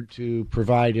required to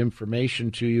provide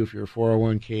information to you if you have a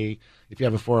 401k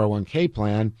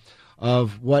plan,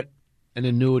 of what an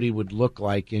annuity would look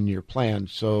like in your plan.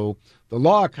 So the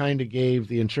law kind of gave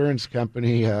the insurance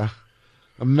company a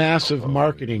massive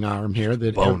marketing arm here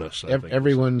that bonus,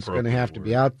 everyone's going to have to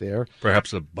be out there.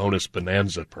 Perhaps a bonus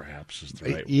bonanza, perhaps, is the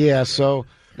right word. Yeah, so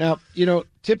now,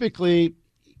 typically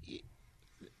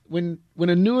when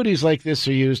annuities like this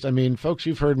are used, I mean, folks,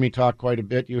 you've heard me talk quite a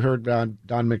bit. You heard Don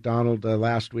McDonald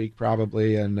last week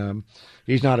probably, and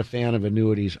he's not a fan of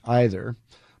annuities either.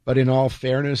 But in all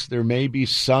fairness, there may be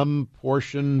some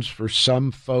portions for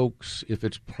some folks, if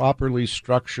it's properly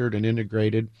structured and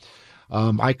integrated.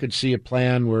 I could see a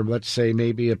plan where, let's say,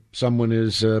 maybe someone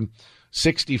is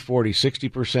 60-40,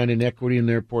 60% in equity in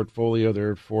their portfolio,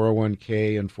 their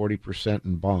 401k, and 40%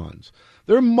 in bonds.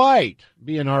 There might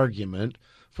be an argument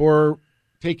for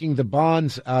taking the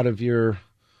bonds out of your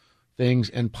things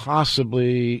and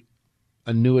possibly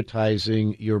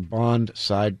annuitizing your bond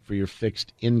side for your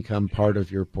fixed income part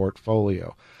of your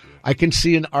portfolio. I can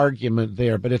see an argument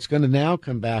there, but it's going to now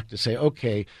come back to say,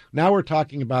 okay, now we're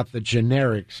talking about the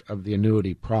generics of the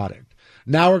annuity product.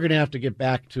 Now we're going to have to get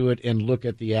back to it and look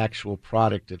at the actual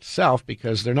product itself,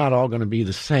 because they're not all going to be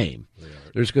the same.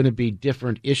 There's going to be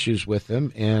different issues with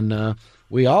them, and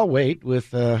we all wait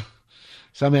with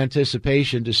some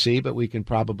anticipation to see, but we can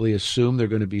probably assume they're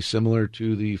going to be similar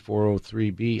to the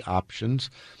 403B options.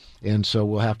 And so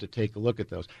we'll have to take a look at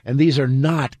those. And these are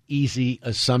not easy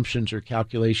assumptions or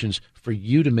calculations for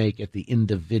you to make at the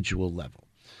individual level.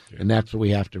 Yeah. And that's what we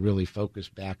have to really focus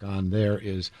back on there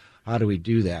is how do we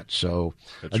do that? So,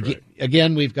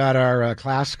 again, we've got our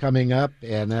class coming up,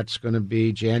 and that's going to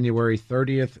be January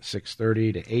 30th,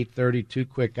 6:30 to 8:30, 2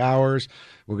 quick hours.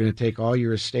 We're going to take all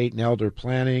your estate and elder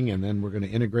planning, and then we're going to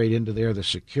integrate into there the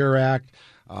Secure Act.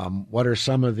 What are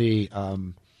some of the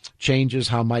changes?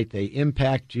 How might they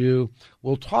impact you?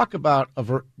 We'll talk about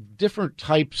different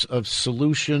types of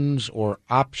solutions or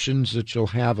options that you'll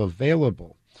have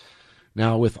available.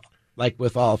 Now, with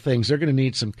all things, they're going to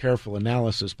need some careful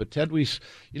analysis. But Ted,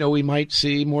 we might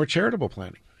see more charitable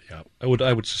planning. Yeah,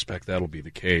 I would suspect that'll be the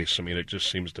case. I mean, it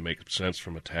just seems to make sense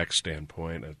from a tax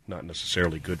standpoint. Not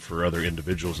necessarily good for other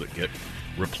individuals that get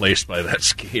replaced by that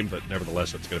scheme, but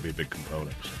nevertheless, it's going to be a big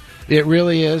component. So. It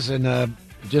really is, and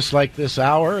just like this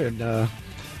hour and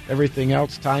everything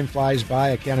else, time flies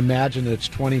by. I can't imagine that it's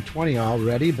 2020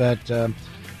 already, but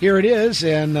here it is,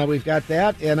 and we've got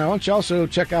that. And I want you also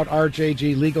check out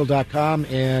rjglegal.com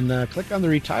and click on the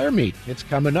Retire Meet. It's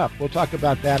coming up. We'll talk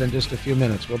about that in just a few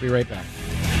minutes. We'll be right back.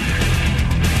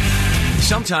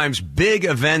 Sometimes big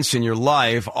events in your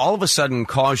life all of a sudden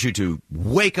cause you to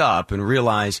wake up and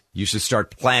realize you should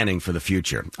start planning for the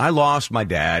future. I lost my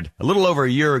dad a little over a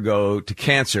year ago to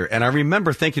cancer, and I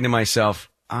remember thinking to myself,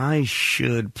 I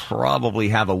should probably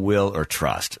have a will or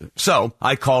trust. So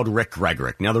I called Rick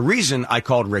Gregorek. Now, the reason I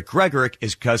called Rick Gregorek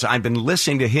is because I've been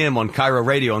listening to him on Cairo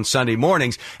Radio on Sunday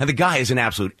mornings, and the guy is an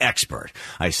absolute expert.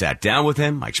 I sat down with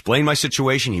him. I explained my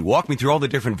situation. He walked me through all the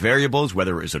different variables,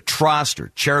 whether it was a trust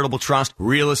or charitable trust,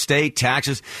 real estate,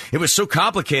 taxes. It was so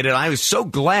complicated. I was so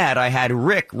glad I had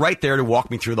Rick right there to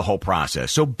walk me through the whole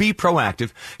process. So be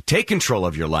proactive. Take control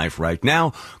of your life right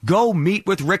now. Go meet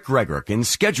with Rick Gregorek and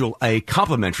schedule a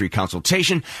complimentary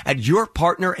consultation at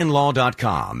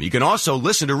yourpartnerinlaw.com. You can also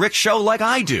listen to Rick's show like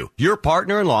I do, Your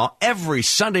Partner-in-Law, every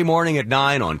Sunday morning at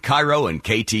 9 on Cairo and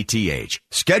KTTH.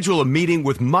 Schedule a meeting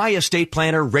with my estate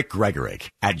planner, Rick Gregorek,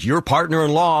 at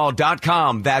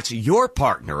yourpartnerinlaw.com. That's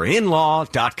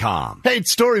yourpartnerinlaw.com. Hey,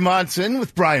 it's Story Monson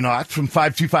with Brian Ott from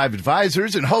 525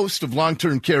 Advisors and host of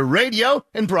Long-Term Care Radio.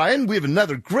 And Brian, we have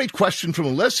another great question from a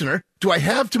listener. Do I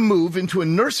have to move into a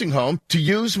nursing home to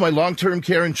use my long-term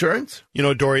care insurance? You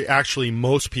know, Dory, actually,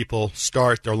 most people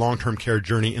start their long-term care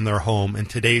journey in their home, and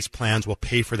today's plans will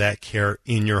pay for that care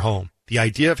in your home. The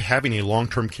idea of having a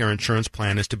long-term care insurance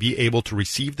plan is to be able to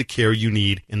receive the care you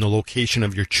need in the location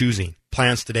of your choosing.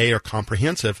 Plans today are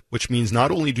comprehensive, which means not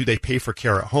only do they pay for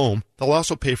care at home, they'll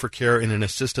also pay for care in an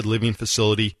assisted living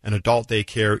facility, an adult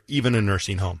daycare, even a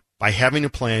nursing home. By having a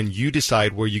plan, you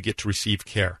decide where you get to receive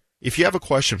care. If you have a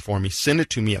question for me, send it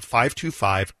to me at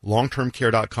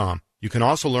 525longtermcare.com. You can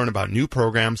also learn about new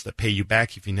programs that pay you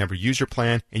back if you never use your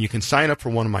plan, and you can sign up for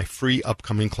one of my free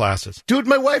upcoming classes. Do what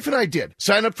my wife and I did.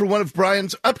 Sign up for one of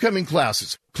Brian's upcoming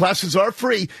classes. Classes are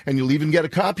free, and you'll even get a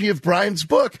copy of Brian's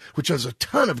book, which has a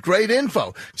ton of great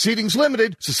info. Seating's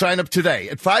limited, so sign up today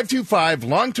at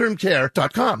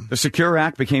 525longtermcare.com. The Secure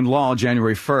Act became law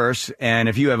January 1st, and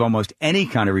if you have almost any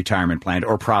kind of retirement plan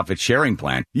or profit-sharing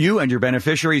plan, you and your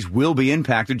beneficiaries will be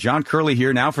impacted. John Curley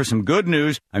here now for some good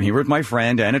news. I'm here with my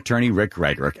friend and attorney Rick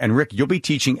Gregorek. And Rick, you'll be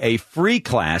teaching a free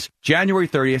class January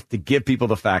 30th to give people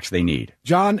the facts they need.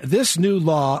 John, this new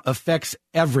law affects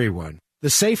everyone. The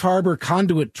safe harbor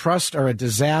conduit trusts are a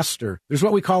disaster. There's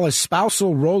what we call a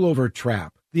spousal rollover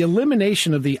trap. The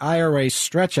elimination of the IRA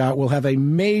stretch-out will have a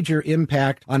major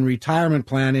impact on retirement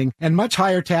planning and much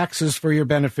higher taxes for your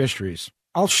beneficiaries.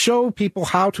 I'll show people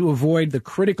how to avoid the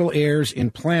critical errors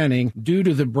in planning due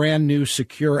to the brand new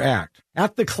Secure Act.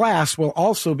 At the class, we'll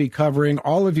also be covering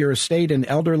all of your estate and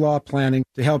elder law planning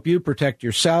to help you protect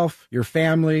yourself, your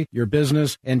family, your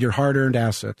business, and your hard-earned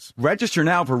assets. Register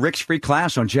now for Rick's free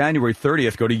class on January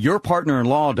 30th. Go to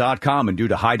yourpartnerinlaw.com, and due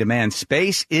to high demand,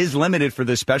 space is limited for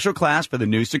this special class for the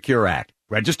new Secure Act.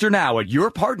 Register now at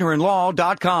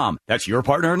yourpartnerinlaw.com. That's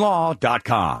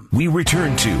yourpartnerinlaw.com. We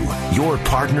return to Your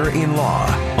Partner in Law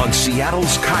on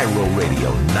Seattle's Cairo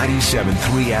Radio 97.3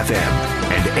 FM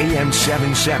and AM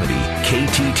 770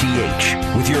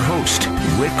 KTTH with your host,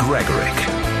 Rick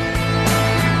Gregorek.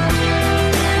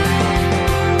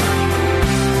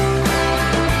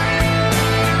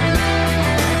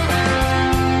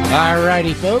 All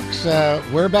righty, folks.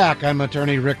 We're back. I'm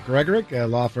attorney Rick Gregorek, a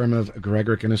law firm of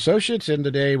Gregorek & Associates, and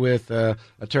today with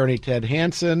attorney Ted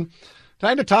Hanson.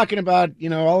 Kind of talking about,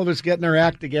 all of us getting our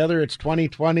act together. It's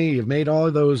 2020. You've made all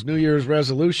of those New Year's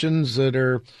resolutions that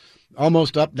are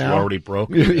almost up now. Already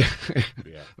broken. Yeah.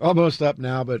 Almost up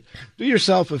now, but do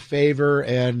yourself a favor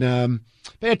and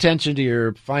pay attention to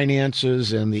your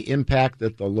finances and the impact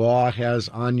that the law has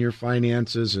on your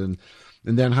finances, and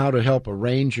then how to help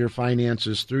arrange your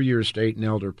finances through your estate and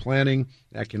elder planning.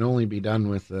 That can only be done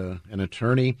with an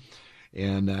attorney,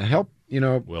 and help,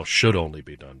 Well, should only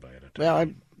be done by an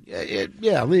attorney.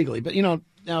 Well, legally. But,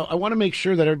 now I want to make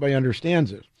sure that everybody understands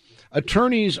this.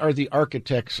 Attorneys are the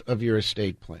architects of your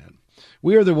estate plan.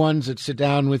 We are the ones that sit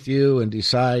down with you and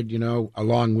decide,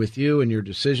 along with you and your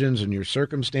decisions and your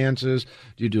circumstances.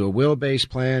 Do you do a will-based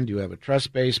plan? Do you have a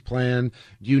trust-based plan?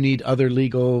 Do you need other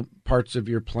legal parts of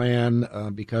your plan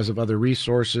because of other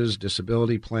resources,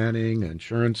 disability planning,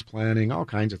 insurance planning, all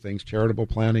kinds of things, charitable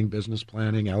planning, business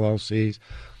planning, LLCs?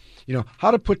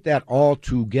 How to put that all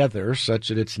together such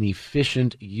that it's an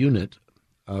efficient unit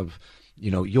of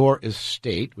your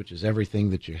estate, which is everything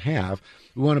that you have.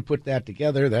 We want to put that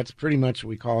together. That's pretty much what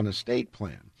we call an estate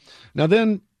plan. Now,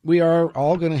 then we are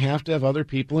all going to have other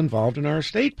people involved in our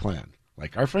estate plan,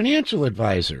 like our financial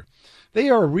advisor. They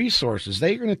are resources.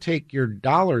 They're going to take your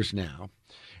dollars now,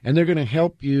 and they're going to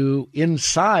help you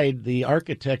inside the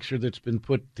architecture that's been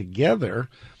put together,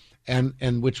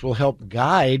 and which will help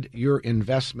guide your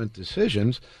investment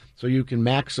decisions so you can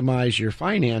maximize your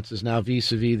finances now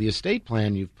vis-a-vis the estate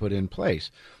plan you've put in place.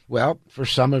 Well, for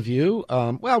some of you,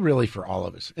 really for all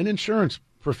of us, an insurance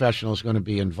professional is going to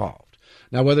be involved.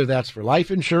 Now, whether that's for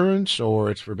life insurance or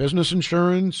it's for business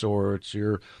insurance or it's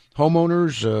your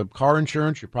homeowner's car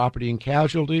insurance, your property and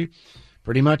casualty,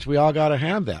 pretty much we all got to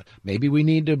have that. Maybe we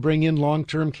need to bring in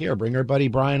long-term care, bring our buddy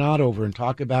Brian Ott over and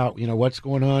talk about, what's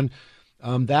going on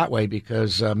that way,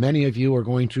 because many of you are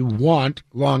going to want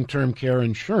long-term care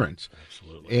insurance.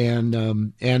 Absolutely.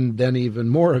 And then even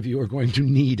more of you are going to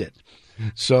need it.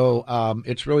 So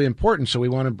it's really important. So we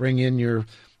want to bring in your,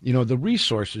 the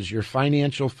resources, your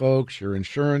financial folks, your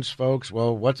insurance folks.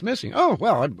 Well, what's missing? Oh,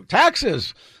 well,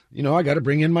 taxes. I got to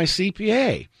bring in my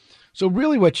CPA. So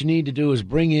really what you need to do is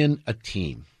bring in a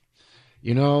team,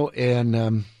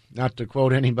 and not to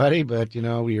quote anybody, but,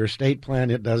 your estate plan,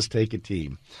 it does take a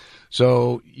team.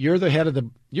 So you're the head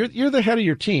of you're the head of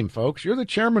your team, folks. You're the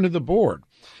chairman of the board.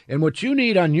 And what you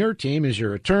need on your team is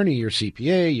your attorney, your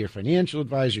CPA, your financial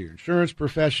advisor, your insurance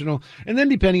professional. And then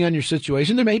depending on your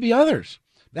situation, there may be others.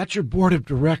 That's your board of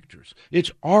directors.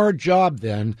 It's our job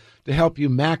then to help you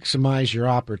maximize your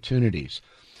opportunities.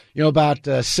 About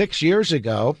 6 years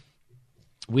ago,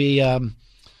 we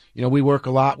work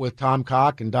a lot with Tom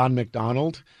Cock and Don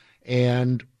McDonald,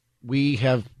 and we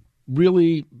have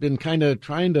really been kind of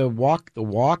trying to walk the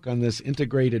walk on this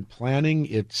integrated planning.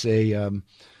 It's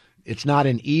not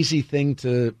an easy thing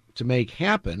to make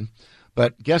happen,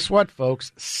 but guess what,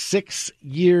 folks? 6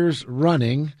 years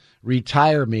running,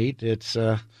 Retire Meet. It's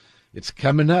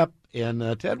coming up.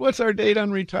 And Ted, what's our date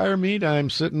on Retire Meet? I'm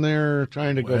sitting there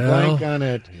trying to go blank on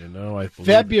it. I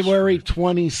February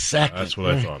 22nd. That's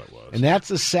what I thought it was. And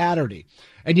that's a Saturday.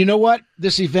 And you know what?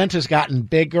 This event has gotten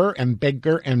bigger and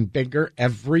bigger and bigger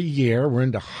every year. We're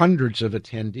into hundreds of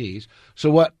attendees. So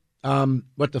what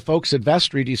the folks at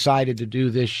Vestry decided to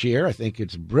do this year, I think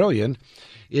it's brilliant,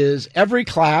 is every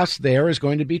class there is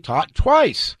going to be taught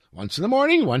twice. Once in the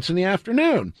morning, once in the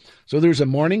afternoon. So there's a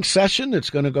morning session that's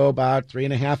going to go about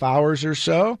 3.5 hours or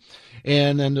so.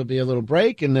 And then there'll be a little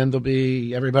break, and then there'll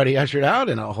be everybody ushered out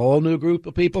and a whole new group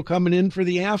of people coming in for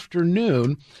the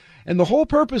afternoon. And the whole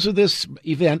purpose of this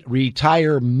event,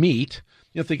 Retire Meet,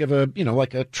 think of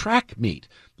like a track meet.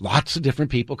 Lots of different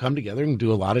people come together and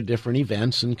do a lot of different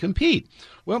events and compete.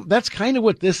 Well, that's kind of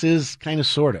what this is, kind of,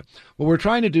 sort of. What we're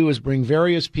trying to do is bring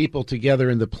various people together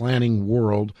in the planning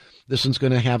world. This one's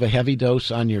going to have a heavy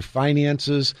dose on your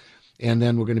finances, and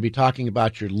then we're going to be talking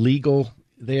about your legal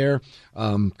there.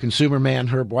 Consumer man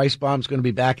Herb Weisbaum's going to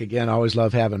be back again. I always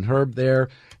love having Herb there,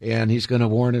 and he's going to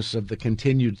warn us of the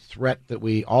continued threat that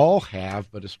we all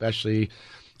have, but especially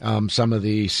some of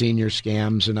the senior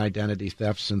scams and identity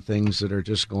thefts and things that are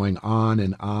just going on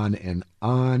and on and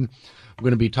on. We're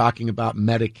going to be talking about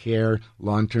Medicare,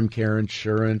 long-term care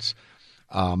insurance.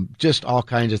 just all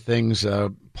kinds of things.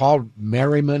 Paul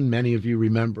Merriman, many of you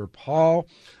remember Paul.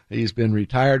 He's been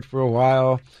retired for a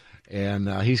while, and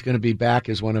he's going to be back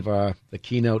as one of the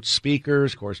keynote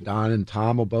speakers. Of course, Don and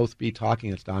Tom will both be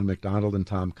talking. It's Don McDonald and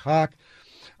Tom Cock.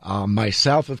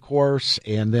 Myself, of course,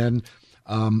 and then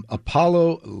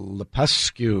Apollo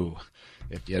Lepescu.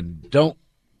 If you don't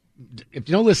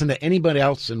listen to anybody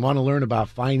else and want to learn about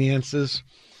finances,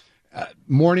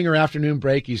 morning or afternoon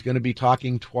break, he's going to be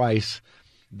talking twice.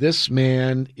 This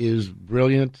man is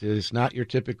brilliant. He's not your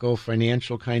typical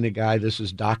financial kind of guy. This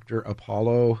is Dr.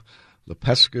 Apollo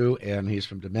Lepescu, and he's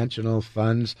from Dimensional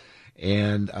Funds,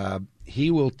 and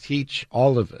he will teach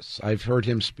all of us. I've heard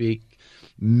him speak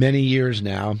many years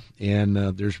now, and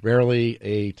there's rarely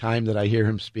a time that I hear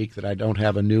him speak that I don't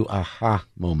have a new aha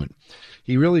moment.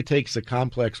 He really takes the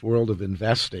complex world of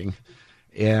investing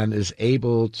and is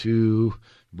able to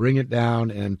bring it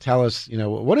down and tell us,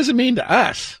 what does it mean to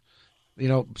us?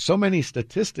 So many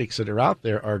statistics that are out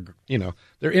there are,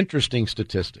 they're interesting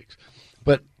statistics,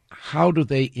 but how do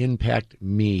they impact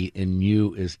me and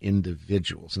you as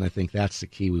individuals? And I think that's the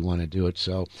key. We want to do it.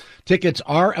 So tickets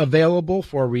are available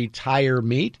for Retire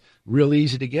Meet. Real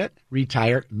easy to get.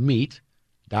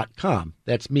 RetireMeet.com.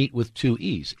 That's meet with 2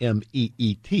 E's,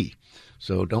 MEET.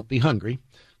 So don't be hungry.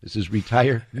 This is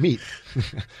Retire Meet.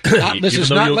 This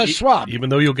is not Les Schwab. Even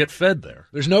though you'll get fed there.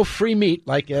 There's no free meat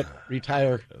like at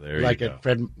Retire. There like you at go.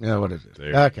 Fred. What is it?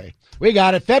 Okay. We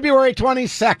got it. February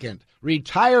 22nd.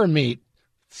 Retire Meet.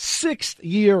 6th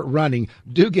year running.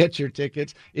 Do get your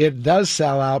tickets. It does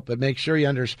sell out, but make sure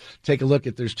you take a look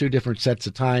at, there's 2 different sets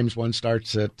of times. One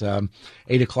starts at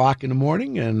 8 o'clock in the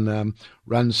morning and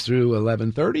runs through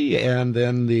 11:30, and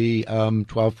then the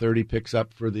 12:30 picks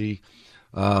up for the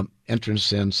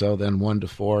entrance in. So then 1 to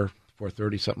 4,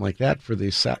 4:30, something like that for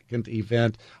the second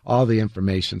event. All the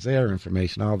information's there,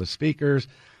 all the speakers.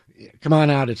 Come on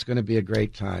out. It's going to be a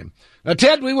great time. Now,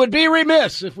 Ted, we would be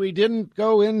remiss if we didn't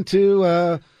go into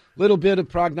a little bit of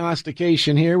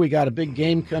prognostication here. We got a big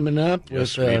game coming up.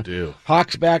 Yes, with, we do.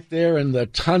 Hawks back there in the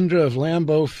tundra of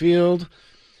Lambeau Field.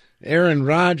 Aaron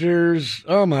Rodgers.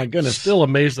 Oh, my goodness. Still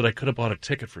amazed that I could have bought a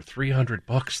ticket for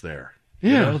 $300 there.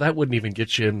 Yeah. That wouldn't even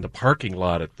get you in the parking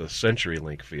lot at the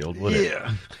CenturyLink Field, would it?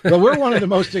 Yeah. Well, we're one of the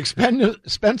most expensive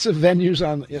venues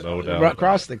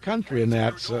across the country in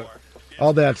that. So.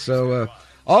 All that. So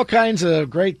all kinds of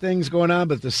great things going on.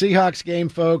 But the Seahawks game,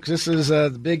 folks, this is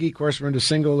the biggie. Of course, we're into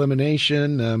single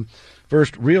elimination.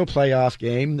 First real playoff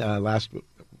game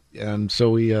and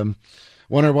so we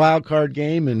won our wild card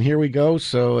game, and here we go.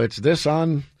 So it's this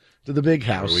on to the big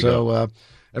house. So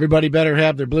everybody better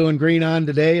have their blue and green on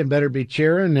today and better be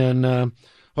cheering. And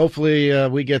hopefully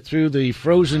we get through the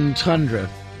frozen tundra.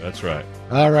 That's right.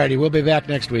 All righty. We'll be back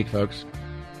next week, folks.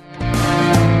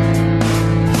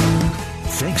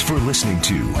 Thanks for listening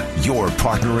to Your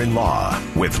Partner in Law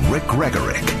with Rick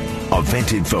Gregorek.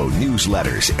 Event info,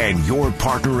 newsletters, and Your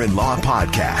Partner in Law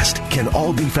podcast can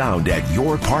all be found at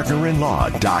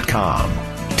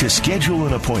yourpartnerinlaw.com. To schedule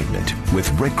an appointment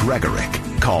with Rick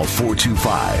Gregorek, call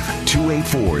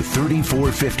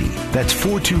 425-284-3450. That's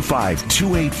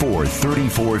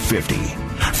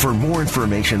 425-284-3450. For more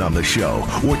information on the show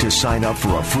or to sign up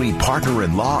for a free Partner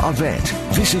in Law event,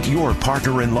 visit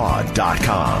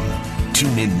yourpartnerinlaw.com.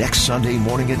 Tune in next Sunday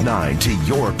morning at 9 to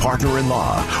Your Partner in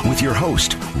Law with your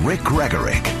host, Rick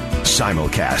Gregorek.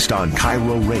 Simulcast on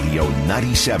Cairo Radio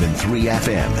 97.3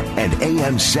 FM and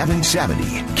AM 770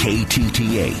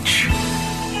 KTTH.